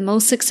 the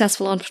most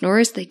successful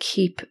entrepreneurs, they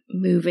keep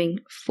moving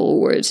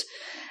forward.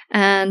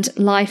 And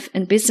life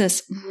and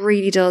business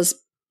really does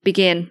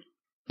begin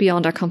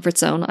beyond our comfort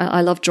zone.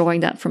 I love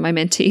drawing that for my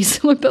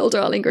mentees, my Boulder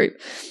Darling group.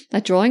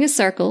 Like drawing a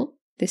circle.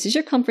 This is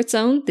your comfort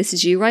zone. This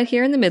is you right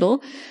here in the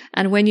middle.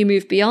 And when you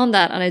move beyond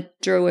that, and I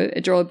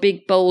draw a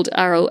big bold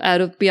arrow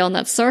out of beyond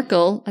that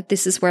circle,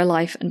 this is where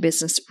life and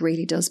business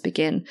really does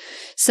begin.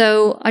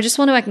 So I just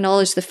want to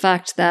acknowledge the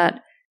fact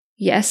that,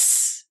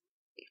 yes,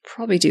 you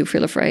probably do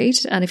feel afraid.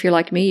 And if you're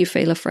like me, you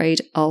feel afraid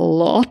a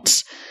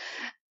lot.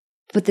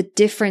 But the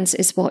difference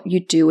is what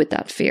you do with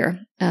that fear.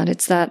 And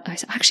it's that, I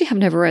actually have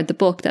never read the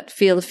book, that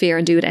feel the fear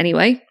and do it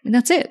anyway. And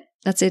that's it.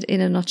 That's it in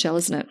a nutshell,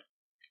 isn't it?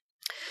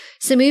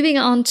 So moving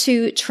on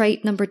to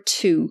trait number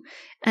 2.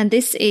 And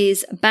this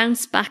is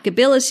bounce back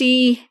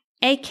ability,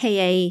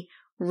 aka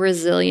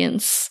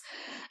resilience.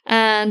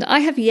 And I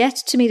have yet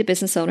to meet a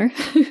business owner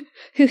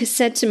who has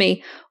said to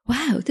me,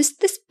 wow, this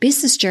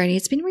business journey,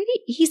 it's been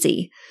really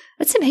easy.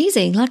 That's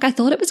amazing. Like, I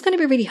thought it was going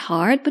to be really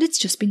hard, but it's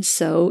just been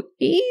so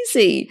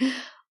easy.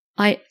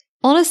 I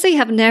honestly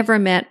have never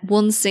met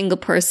one single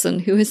person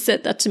who has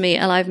said that to me,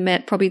 and I've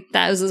met probably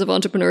thousands of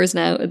entrepreneurs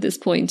now at this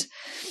point.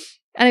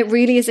 And it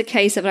really is a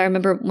case of, I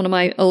remember one of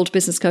my old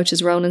business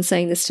coaches, Ronan,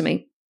 saying this to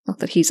me. Not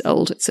that he's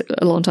old, it's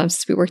a long time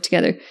since we worked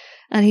together.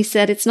 And he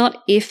said, it's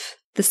not if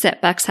the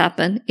setbacks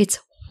happen, it's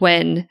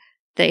when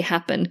they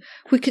happen.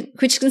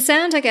 Which can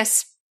sound, I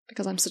guess,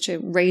 because I'm such a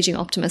raging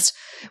optimist.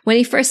 When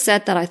he first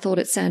said that, I thought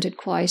it sounded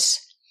quite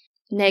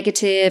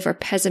negative or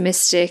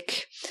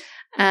pessimistic.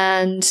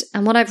 And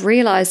what I've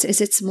realized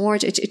is it's more,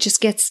 it just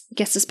gets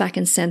us back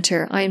in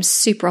center. I am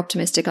super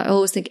optimistic. I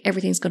always think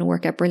everything's going to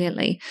work out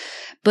brilliantly.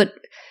 But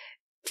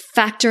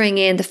factoring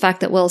in the fact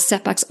that, well,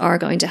 setbacks are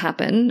going to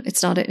happen.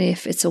 It's not an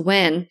if, it's a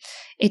when.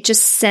 It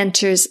just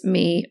centers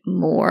me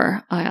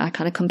more. I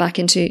kind of come back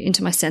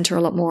into my center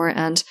a lot more,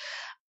 and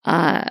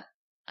I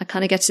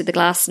kind of get to the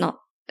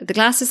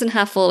glass isn't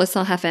half full, it's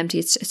not half empty,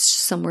 it's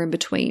just somewhere in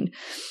between.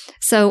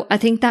 So I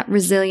think that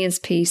resilience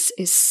piece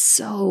is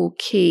so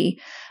key.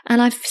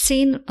 And I've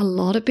seen a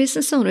lot of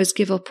business owners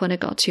give up when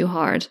it got too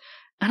hard.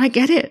 And I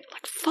get it.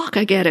 Like, fuck,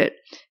 I get it.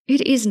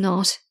 It is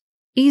not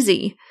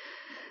easy.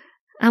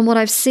 And what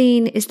I've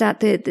seen is that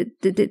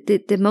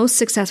the most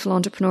successful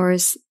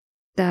entrepreneurs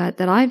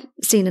that I've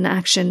seen in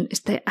action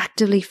is they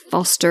actively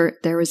foster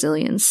their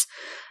resilience.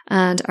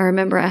 And I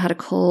remember I had a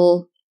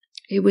call.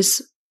 It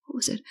was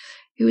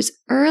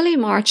early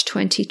March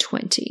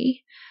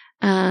 2020.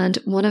 And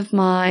one of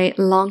my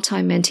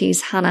longtime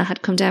mentees, Hannah,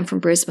 had come down from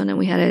Brisbane, and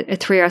we had a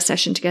 3-hour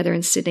session together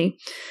in Sydney.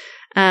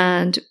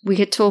 And we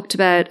had talked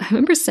about, I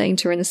remember saying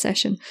to her in the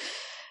session,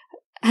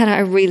 Hannah, I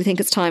really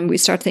think it's time we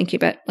start thinking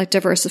about like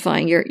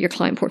diversifying your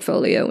client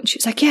portfolio. And she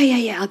was like,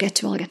 yeah, I'll get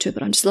to it.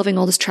 But I'm just loving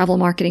all this travel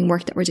marketing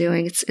work that we're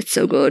doing. It's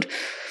so good.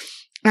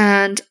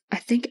 And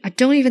I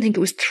don't even think it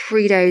was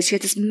 3 days. She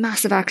had this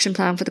massive action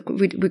plan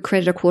we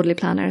created a quarterly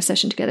plan in our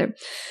session together.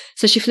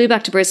 So she flew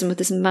back to Brisbane with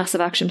this massive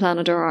action plan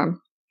under her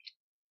arm.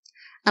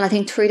 And I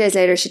think 3 days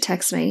later, she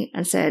texted me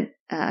and said,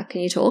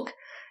 can you talk?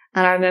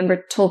 And I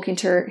remember talking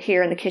to her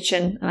here in the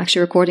kitchen. I'm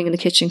actually recording in the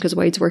kitchen because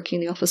Wade's working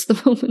in the office at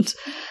the moment.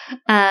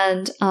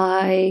 And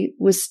I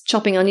was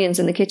chopping onions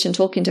in the kitchen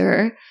talking to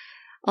her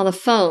on the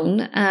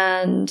phone.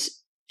 And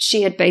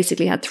she had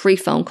basically had 3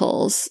 phone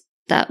calls.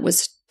 That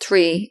was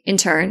 3 in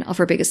turn of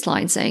her biggest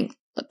clients saying,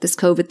 look, this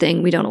COVID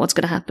thing, we don't know what's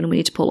going to happen. We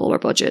need to pull all our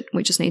budget.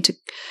 We just need to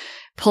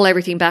pull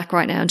everything back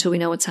right now until we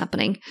know what's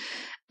happening.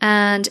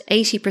 And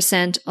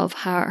 80% of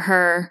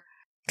her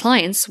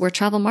clients were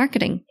travel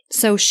marketing.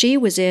 So she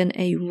was in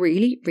a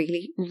really,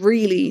 really,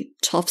 really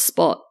tough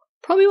spot.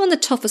 Probably one of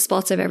the toughest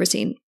spots I've ever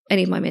seen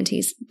any of my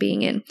mentees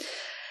being in.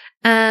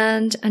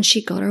 And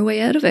she got her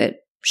way out of it.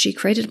 She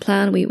created a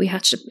plan. We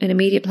hatched an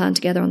immediate plan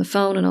together on the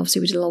phone, and obviously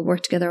we did a lot of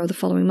work together over the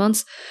following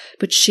months.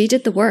 But she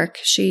did the work.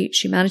 She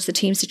managed the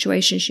team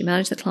situation. She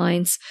managed the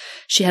clients.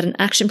 She had an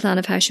action plan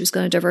of how she was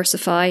going to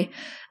diversify.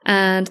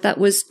 And that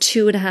was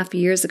 2.5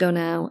 years ago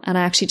now. And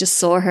I actually just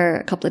saw her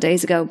a couple of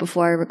days ago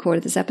before I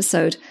recorded this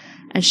episode.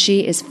 And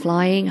she is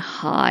flying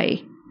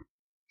high.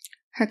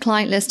 Her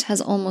client list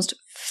has almost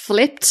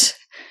flipped.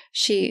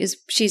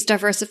 She's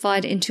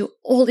diversified into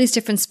all these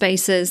different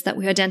spaces that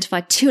we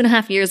identified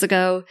 2.5 years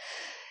ago.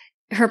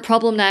 Her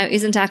problem now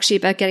isn't actually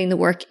about getting the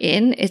work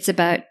in. It's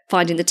about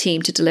finding the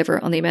team to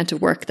deliver on the amount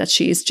of work that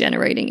she's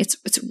generating. It's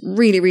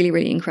really, really,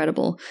 really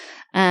incredible.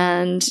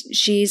 And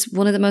she's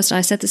one of the most,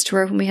 I said this to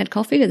her when we had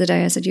coffee the other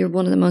day. I said, you're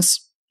one of the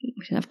most,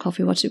 we didn't have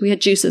coffee, we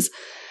had juices.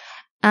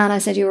 And I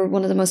said, you were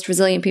one of the most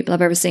resilient people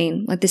I've ever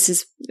seen. Like, this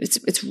is,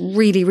 it's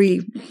really,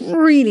 really,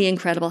 really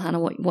incredible, Hannah,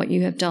 what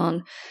you have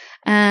done.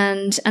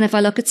 And if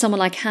I look at someone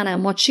like Hannah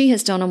and what she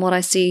has done and what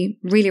I see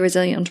really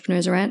resilient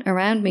entrepreneurs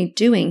around me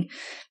doing,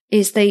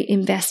 is they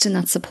invest in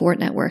that support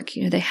network.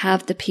 You know, they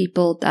have the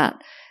people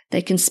that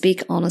they can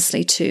speak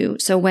honestly to.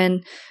 So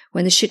when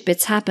the shit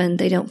bits happen,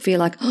 they don't feel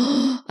like,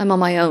 oh, I'm on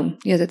my own.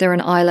 You know, that they're an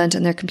island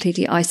and they're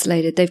completely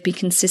isolated. They've been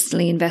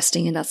consistently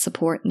investing in that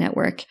support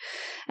network.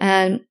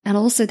 And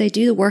also they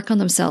do the work on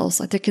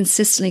themselves. Like, they're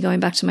consistently going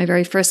back to my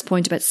very first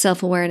point about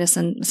self-awareness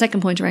and the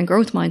second point around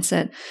growth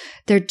mindset.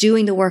 They're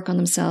doing the work on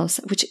themselves,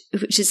 which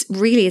is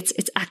really,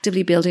 it's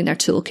actively building their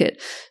toolkit.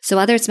 So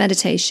whether it's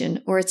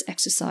meditation or it's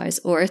exercise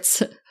or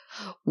it's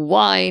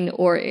wine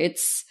or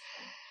it's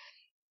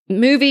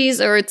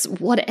movies or it's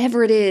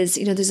whatever it is,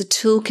 you know, there's a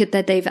toolkit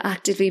that they've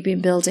actively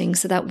been building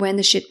so that when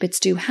the shit bits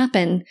do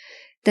happen,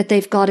 that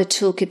they've got a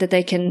toolkit that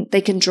they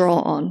can draw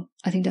on.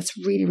 I think that's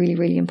really, really,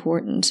 really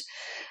important.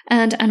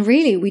 And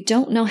really, we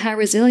don't know how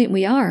resilient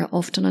we are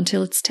often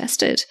until it's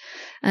tested.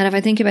 And if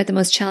I think about the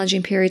most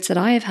challenging periods that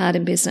I have had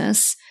in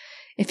business,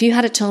 If you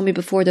had told me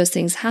before those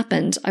things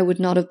happened, I would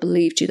not have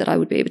believed you that I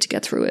would be able to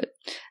get through it.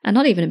 And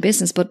not even in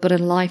business, but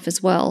in life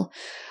as well.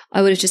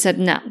 I would have just said,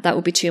 nah, that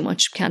would be too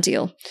much, can't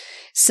deal.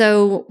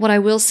 So what I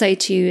will say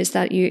to you is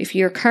that if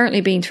you're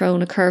currently being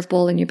thrown a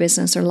curveball in your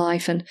business or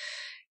life and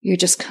you're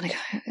just kind of,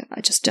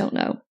 I just don't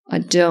know. I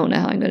don't know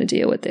how I'm going to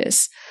deal with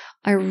this.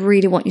 I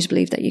really want you to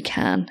believe that you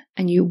can,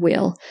 and you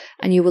will.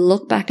 And you will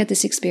look back at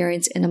this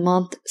experience in a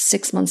month,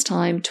 6 months'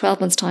 time,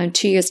 12 months' time,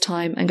 2 years'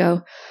 time, and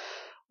go,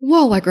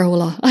 whoa, I grew a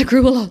lot. I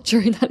grew a lot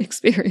during that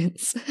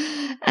experience.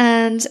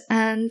 And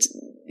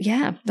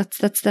yeah,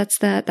 that's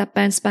that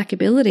bounce back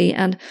ability.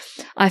 And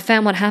I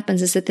found what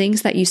happens is the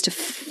things that used to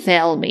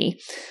fail me.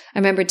 I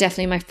remember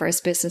definitely my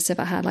first business, if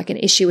I had like an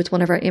issue with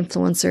one of our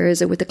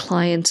influencers or with a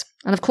client,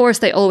 and of course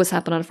they always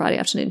happen on a Friday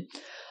afternoon,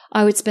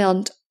 I would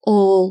spend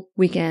all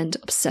weekend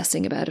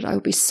obsessing about it. I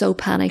would be so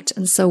panicked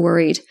and so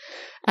worried.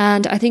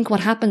 And I think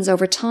what happens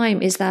over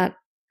time is that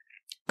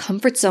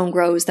comfort zone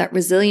grows, that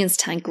resilience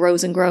tank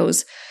grows and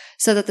grows,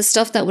 so that the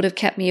stuff that would have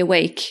kept me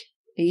awake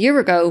a year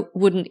ago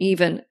wouldn't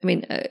even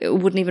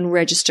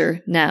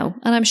register now.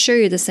 And I'm sure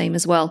you're the same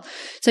as well.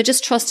 So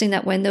just trusting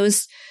that when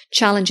those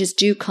challenges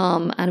do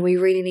come and we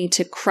really need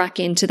to crack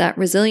into that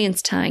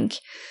resilience tank,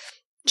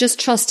 just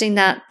trusting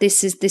that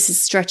this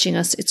is stretching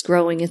us, it's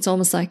growing. It's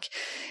almost like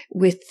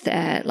with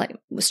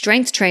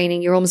strength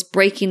training, you're almost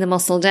breaking the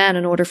muscle down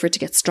in order for it to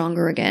get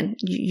stronger again.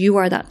 You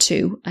are that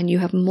too, and you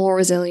have more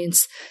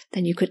resilience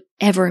than you could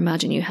ever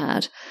imagine you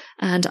had.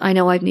 And I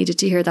know I've needed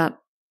to hear that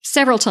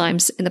several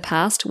times in the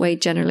past.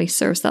 Wade generally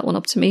serves that one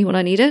up to me when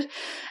I need it.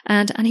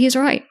 And he's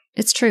right.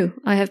 It's true.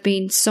 I have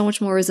been so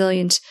much more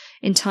resilient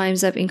in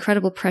times of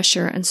incredible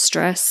pressure and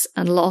stress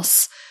and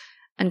loss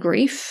and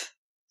grief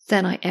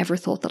than I ever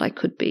thought that I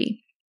could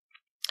be.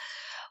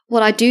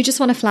 What I do just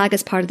want to flag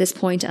as part of this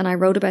point, and I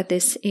wrote about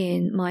this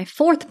in my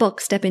 4th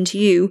book, Step Into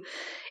You,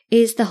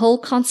 is the whole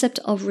concept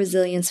of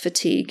resilience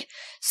fatigue.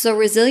 So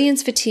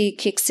resilience fatigue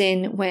kicks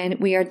in when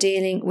we are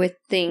dealing with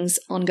things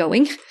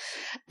ongoing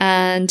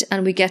and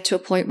we get to a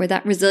point where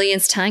that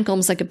resilience tank,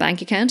 almost like a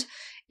bank account,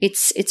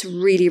 it's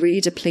really,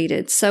 really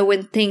depleted. So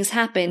when things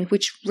happen,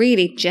 which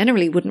really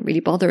generally wouldn't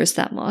really bother us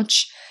that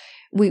much,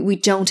 we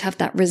don't have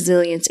that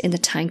resilience in the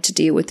tank to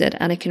deal with it,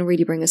 and it can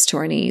really bring us to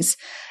our knees.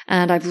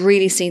 And I've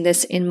really seen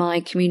this in my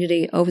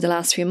community over the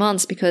last few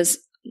months, because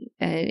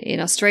in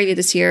Australia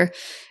this year,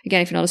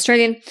 again, if you're not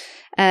Australian,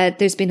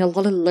 there's been a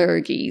lot of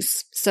lurgies.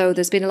 So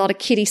there's been a lot of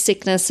kiddie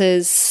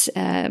sicknesses,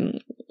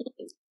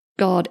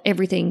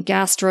 everything,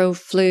 gastro,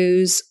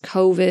 flus,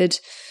 COVID,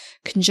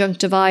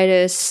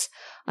 conjunctivitis.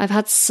 I've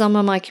had some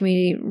of my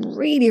community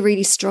really,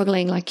 really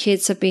struggling. Like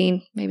kids have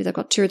been, maybe they've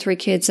got 2 or 3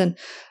 kids, and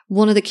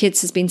one of the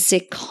kids has been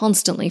sick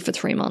constantly for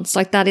 3 months.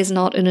 Like that is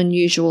not an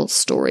unusual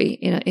story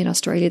in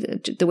Australia,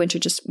 the winter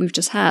we've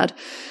just had.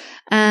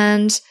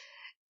 And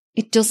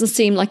it doesn't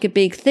seem like a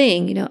big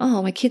thing,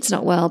 oh, my kid's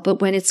not well. But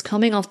when it's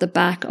coming off the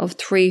back of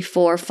 3,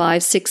 4,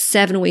 5, 6,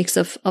 7 weeks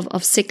of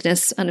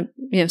sickness, and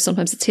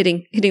sometimes it's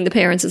hitting the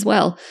parents as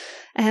well,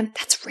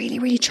 that's really,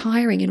 really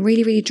tiring and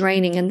really, really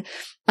draining. And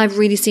I've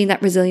really seen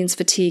that resilience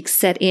fatigue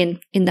set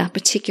in that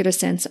particular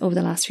sense over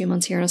the last few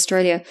months here in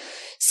Australia.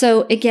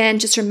 So again,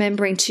 just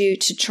remembering to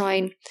try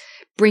and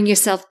bring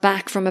yourself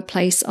back from a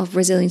place of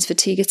resilience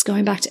fatigue. It's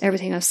going back to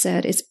everything I've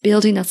said. It's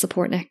building that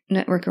support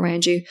network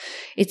around you.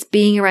 It's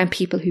being around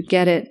people who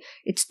get it.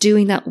 It's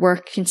doing that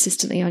work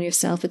consistently on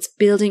yourself. It's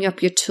building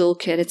up your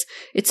toolkit.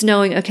 It's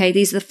knowing, okay,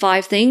 these are the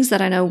 5 things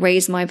that I know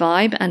raise my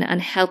vibe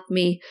and help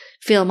me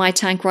fill my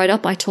tank right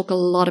up. I talk a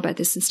lot about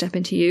this in Step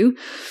Into You.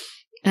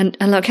 And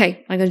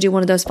okay, I'm going to do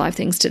one of those 5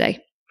 things today.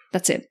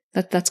 That's it.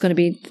 That's going to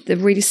be the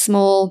really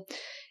small,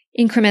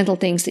 incremental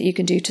things that you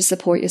can do to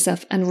support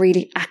yourself and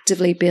really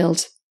actively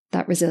build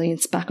that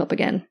resilience back up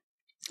again.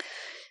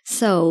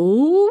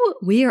 So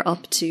we are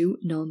up to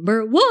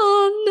number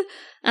 1.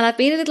 And I've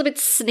been a little bit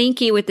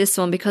sneaky with this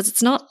one because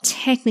it's not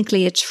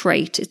technically a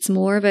trait. It's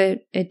more of a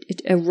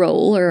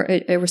role or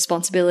a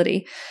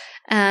responsibility.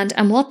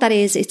 And what that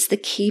is, it's the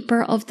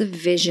keeper of the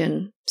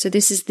vision. So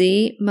this is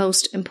the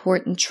most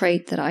important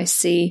trait that I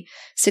see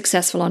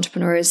successful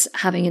entrepreneurs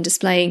having and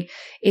displaying.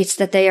 It's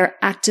that they are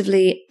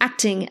actively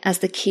acting as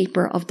the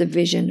keeper of the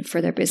vision for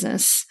their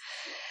business.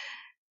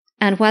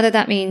 And whether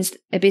that means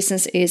a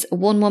business is a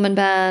 1-woman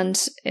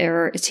band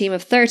or a team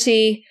of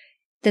 30,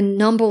 the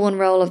number 1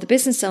 role of the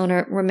business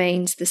owner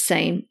remains the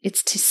same.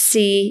 It's to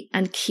see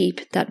and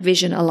keep that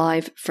vision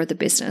alive for the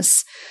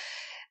business.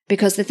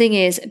 Because the thing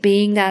is,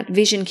 being that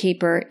vision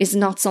keeper is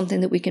not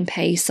something that we can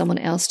pay someone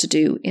else to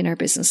do in our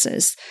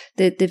businesses.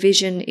 The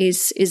vision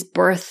is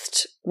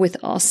birthed with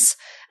us,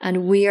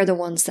 and we are the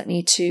ones that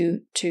need to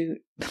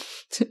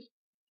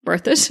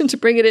birth it and to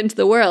bring it into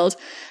the world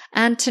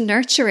and to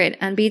nurture it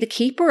and be the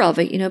keeper of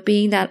it,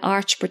 being that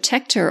arch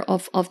protector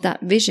of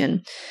that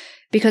vision.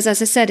 Because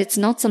as I said, it's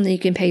not something you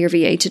can pay your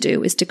VA to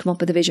do, is to come up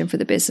with a vision for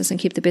the business and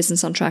keep the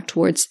business on track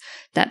towards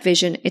that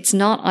vision. It's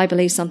not, I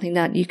believe, something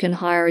that you can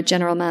hire a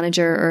general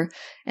manager or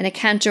an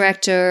account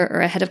director or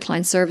a head of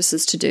client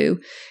services to do.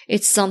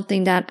 It's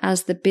something that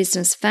as the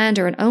business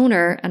founder and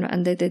owner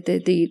and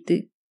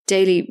the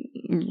daily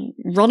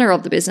runner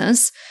of the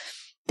business,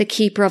 the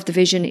keeper of the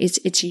vision,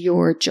 it's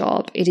your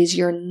job. It is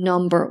your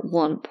number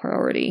one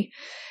priority.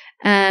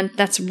 And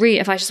that's really,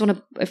 if I just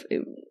want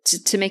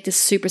to make this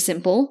super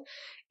simple,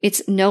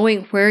 it's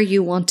knowing where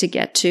you want to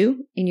get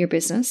to in your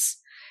business.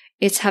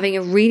 It's having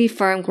a really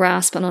firm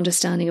grasp and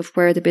understanding of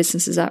where the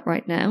business is at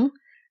right now.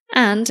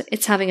 And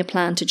it's having a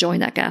plan to join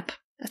that gap.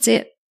 That's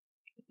it.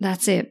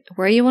 That's it.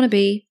 Where you want to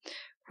be,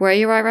 where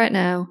you're at right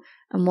now,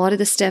 and what are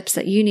the steps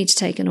that you need to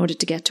take in order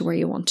to get to where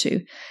you want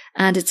to.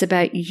 And it's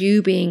about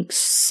you being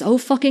so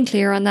fucking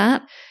clear on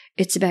that.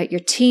 It's about your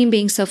team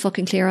being so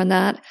fucking clear on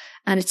that.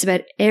 And it's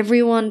about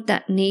everyone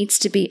that needs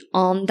to be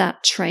on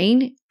that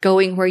train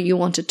going where you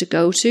want it to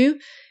go to,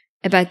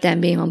 about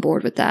them being on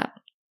board with that.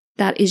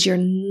 That is your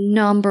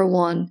number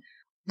one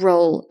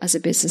role as a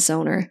business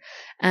owner.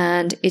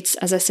 And it's,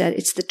 as I said,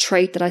 it's the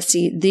trait that I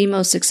see the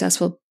most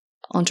successful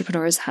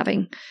entrepreneurs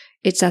having.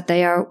 It's that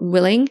they are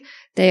willing,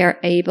 they are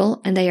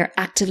able, and they are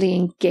actively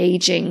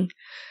engaging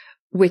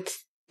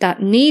with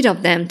that need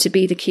of them to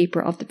be the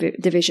keeper of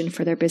the vision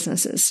for their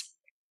businesses.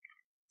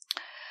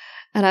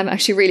 And I'm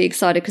actually really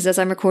excited because as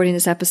I'm recording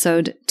this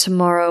episode,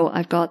 tomorrow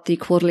I've got the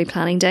quarterly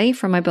planning day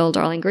for my Bold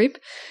Darling group.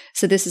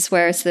 So this is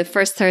where it's the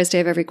first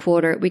Thursday of every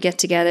quarter. We get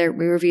together,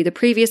 we review the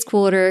previous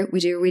quarter. We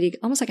do really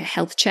almost like a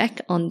health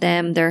check on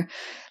them, their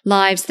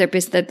lives, their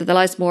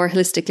lives more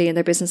holistically in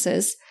their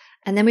businesses.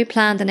 And then we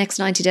plan the next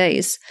 90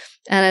 days.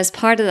 And as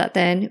part of that,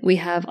 then we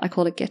have, I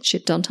call it Get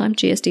Shit Done time,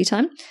 GSD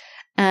time.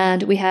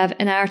 And we have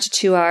an hour to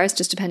 2 hours,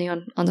 just depending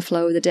on the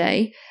flow of the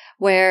day,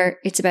 where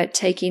it's about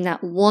taking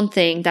that one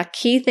thing, that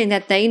key thing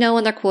that they know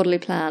in their quarterly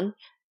plan.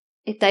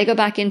 If they go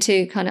back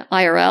into kind of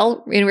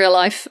IRL in real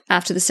life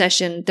after the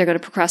session, they're going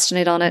to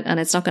procrastinate on it and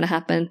it's not going to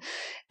happen.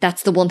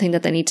 That's the one thing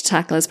that they need to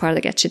tackle as part of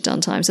the Get Shit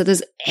Done time. So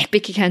there's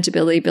epic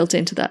accountability built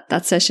into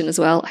that session as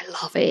well. I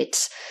love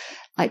it.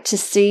 Like to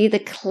see the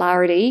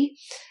clarity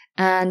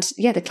and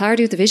the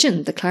clarity of the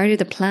vision, the clarity of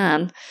the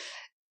plan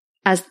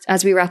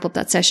as we wrap up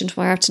that session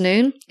tomorrow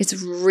afternoon. It's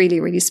really,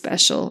 really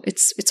special.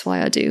 It's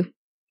why I do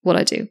what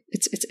I do.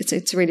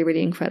 It's really,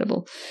 really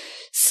incredible.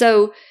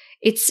 So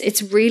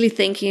it's really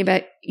thinking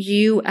about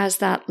you as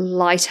that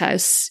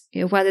lighthouse,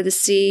 you know, whether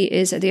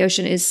the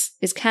ocean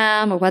is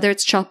calm or whether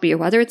it's choppy or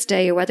whether it's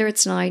day or whether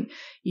it's night,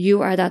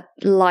 you are that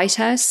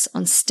lighthouse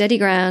on steady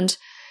ground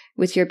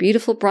with your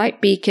beautiful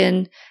bright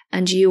beacon,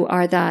 and you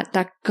are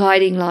that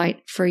guiding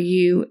light for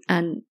you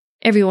and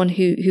everyone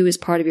who is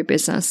part of your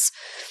business.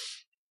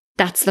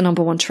 That's the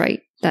number one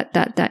trait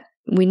that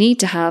we need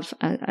to have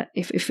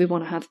if we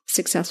want to have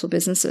successful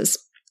businesses.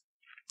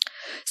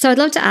 So I'd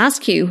love to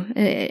ask you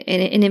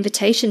an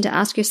invitation to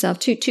ask yourself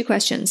two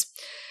questions.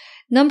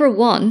 Number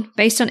one,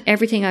 based on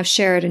everything I've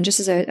shared, and just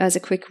as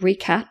a quick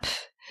recap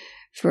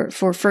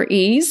for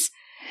ease,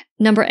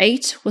 number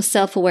 8 was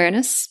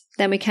self-awareness.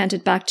 Then we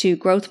counted back to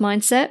growth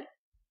mindset,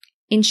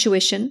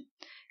 intuition,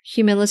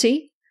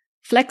 humility,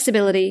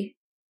 flexibility,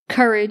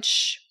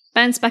 courage,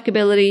 bounce back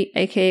ability,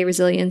 aka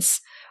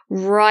resilience,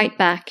 right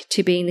back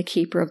to being the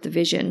keeper of the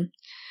vision.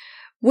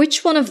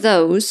 Which one of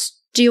those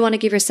do you want to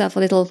give yourself a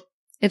little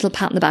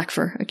pat in the back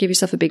for? Or give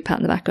yourself a big pat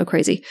in the back, go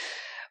crazy.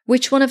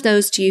 Which one of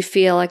those do you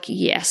feel like,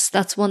 yes,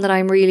 that's one that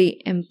I'm really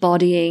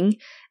embodying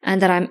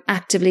and that I'm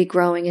actively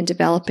growing and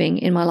developing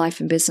in my life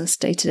and business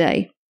day to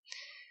day?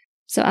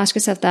 So ask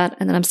yourself that,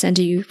 and then I'm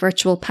sending you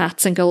virtual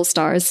pats and gold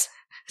stars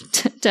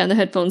down the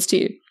headphones to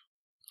you.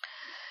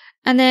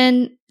 And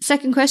then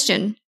second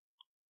question,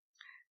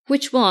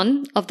 which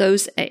one of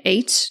those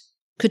 8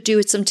 could do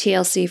with some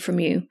TLC from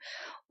you?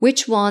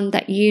 Which one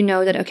that you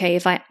know that, okay,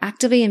 if I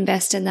actively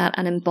invest in that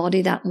and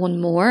embody that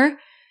one more,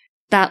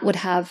 that would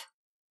have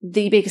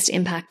the biggest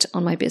impact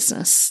on my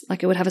business.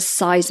 Like it would have a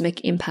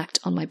seismic impact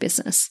on my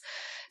business.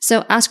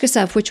 So ask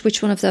yourself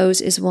which one of those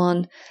is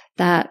one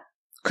that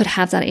could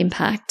have that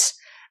impact.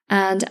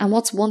 And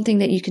what's one thing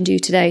that you can do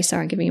today?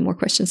 Sorry, I'm giving you more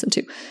questions than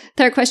 2.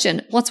 Third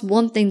question, what's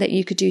one thing that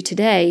you could do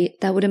today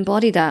that would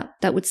embody that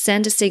would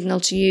send a signal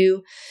to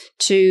you,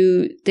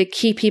 to the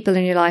key people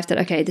in your life that,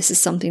 okay, this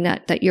is something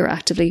that you're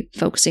actively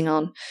focusing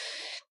on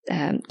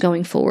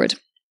going forward.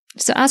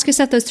 So ask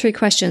yourself those 3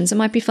 questions. It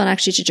might be fun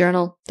actually to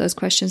journal those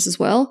questions as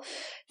well,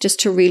 just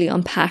to really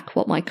unpack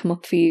what might come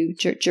up for you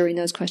during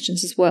those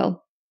questions as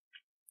well.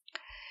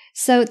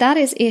 So that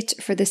is it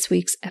for this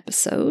week's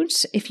episode.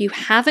 If you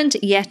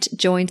haven't yet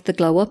joined the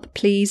Glow Up,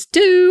 please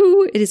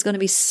do. It is going to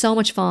be so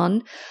much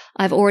fun.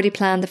 I've already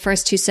planned the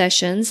first 2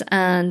 sessions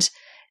and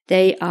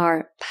they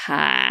are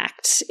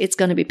packed. It's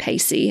going to be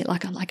pacey.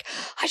 I'm like,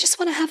 I just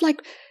want to have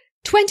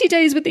 20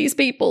 days with these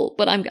people,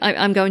 but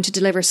I'm going to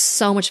deliver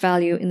so much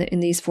value in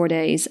these 4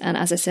 days. And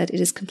as I said,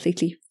 it is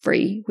completely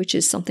free, which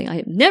is something I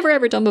have never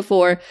ever done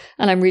before.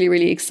 And I'm really,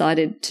 really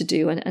excited to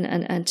do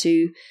and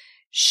to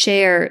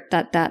share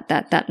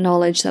that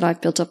knowledge that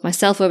I've built up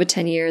myself over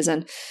 10 years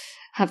and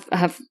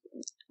have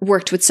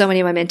worked with so many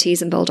of my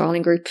mentees in Bold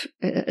Darling Group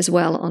as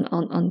well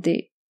on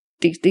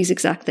these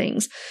exact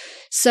things.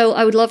 So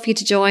I would love for you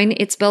to join.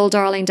 It's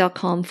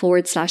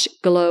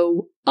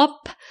bolddarling.com/glow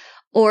up,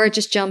 or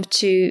just jump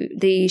to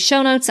the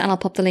show notes and I'll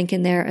pop the link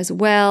in there as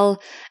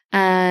well.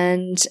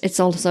 and it's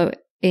also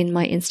in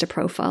my Insta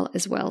profile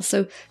as well.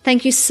 So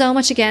thank you so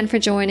much again for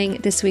joining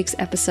this week's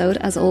episode.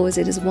 As always,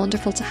 it is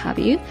wonderful to have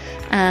you,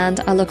 and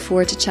I look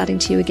forward to chatting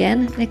to you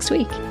again next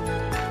week.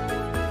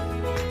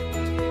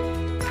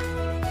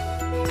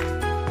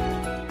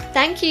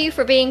 Thank you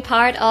for being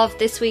part of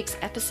this week's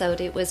episode.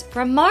 It was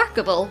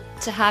remarkable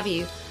to have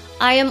you.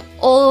 I am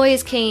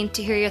always keen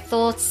to hear your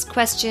thoughts,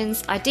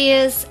 questions,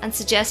 ideas, and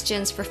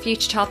suggestions for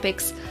future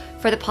topics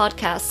for the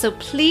podcast. So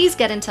please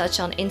get in touch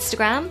on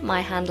Instagram. My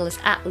handle is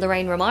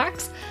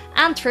 @LorraineRemarks,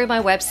 and through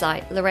my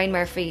website,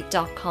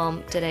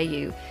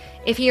 lorrainemurphy.com.au.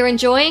 If you're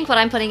enjoying what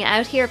I'm putting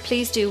out here,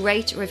 please do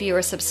rate, review,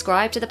 or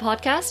subscribe to the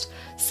podcast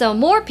so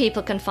more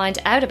people can find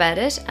out about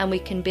it and we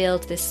can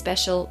build this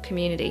special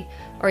community.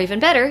 Or even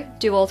better,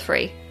 do all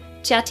three.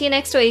 Chat to you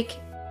next week.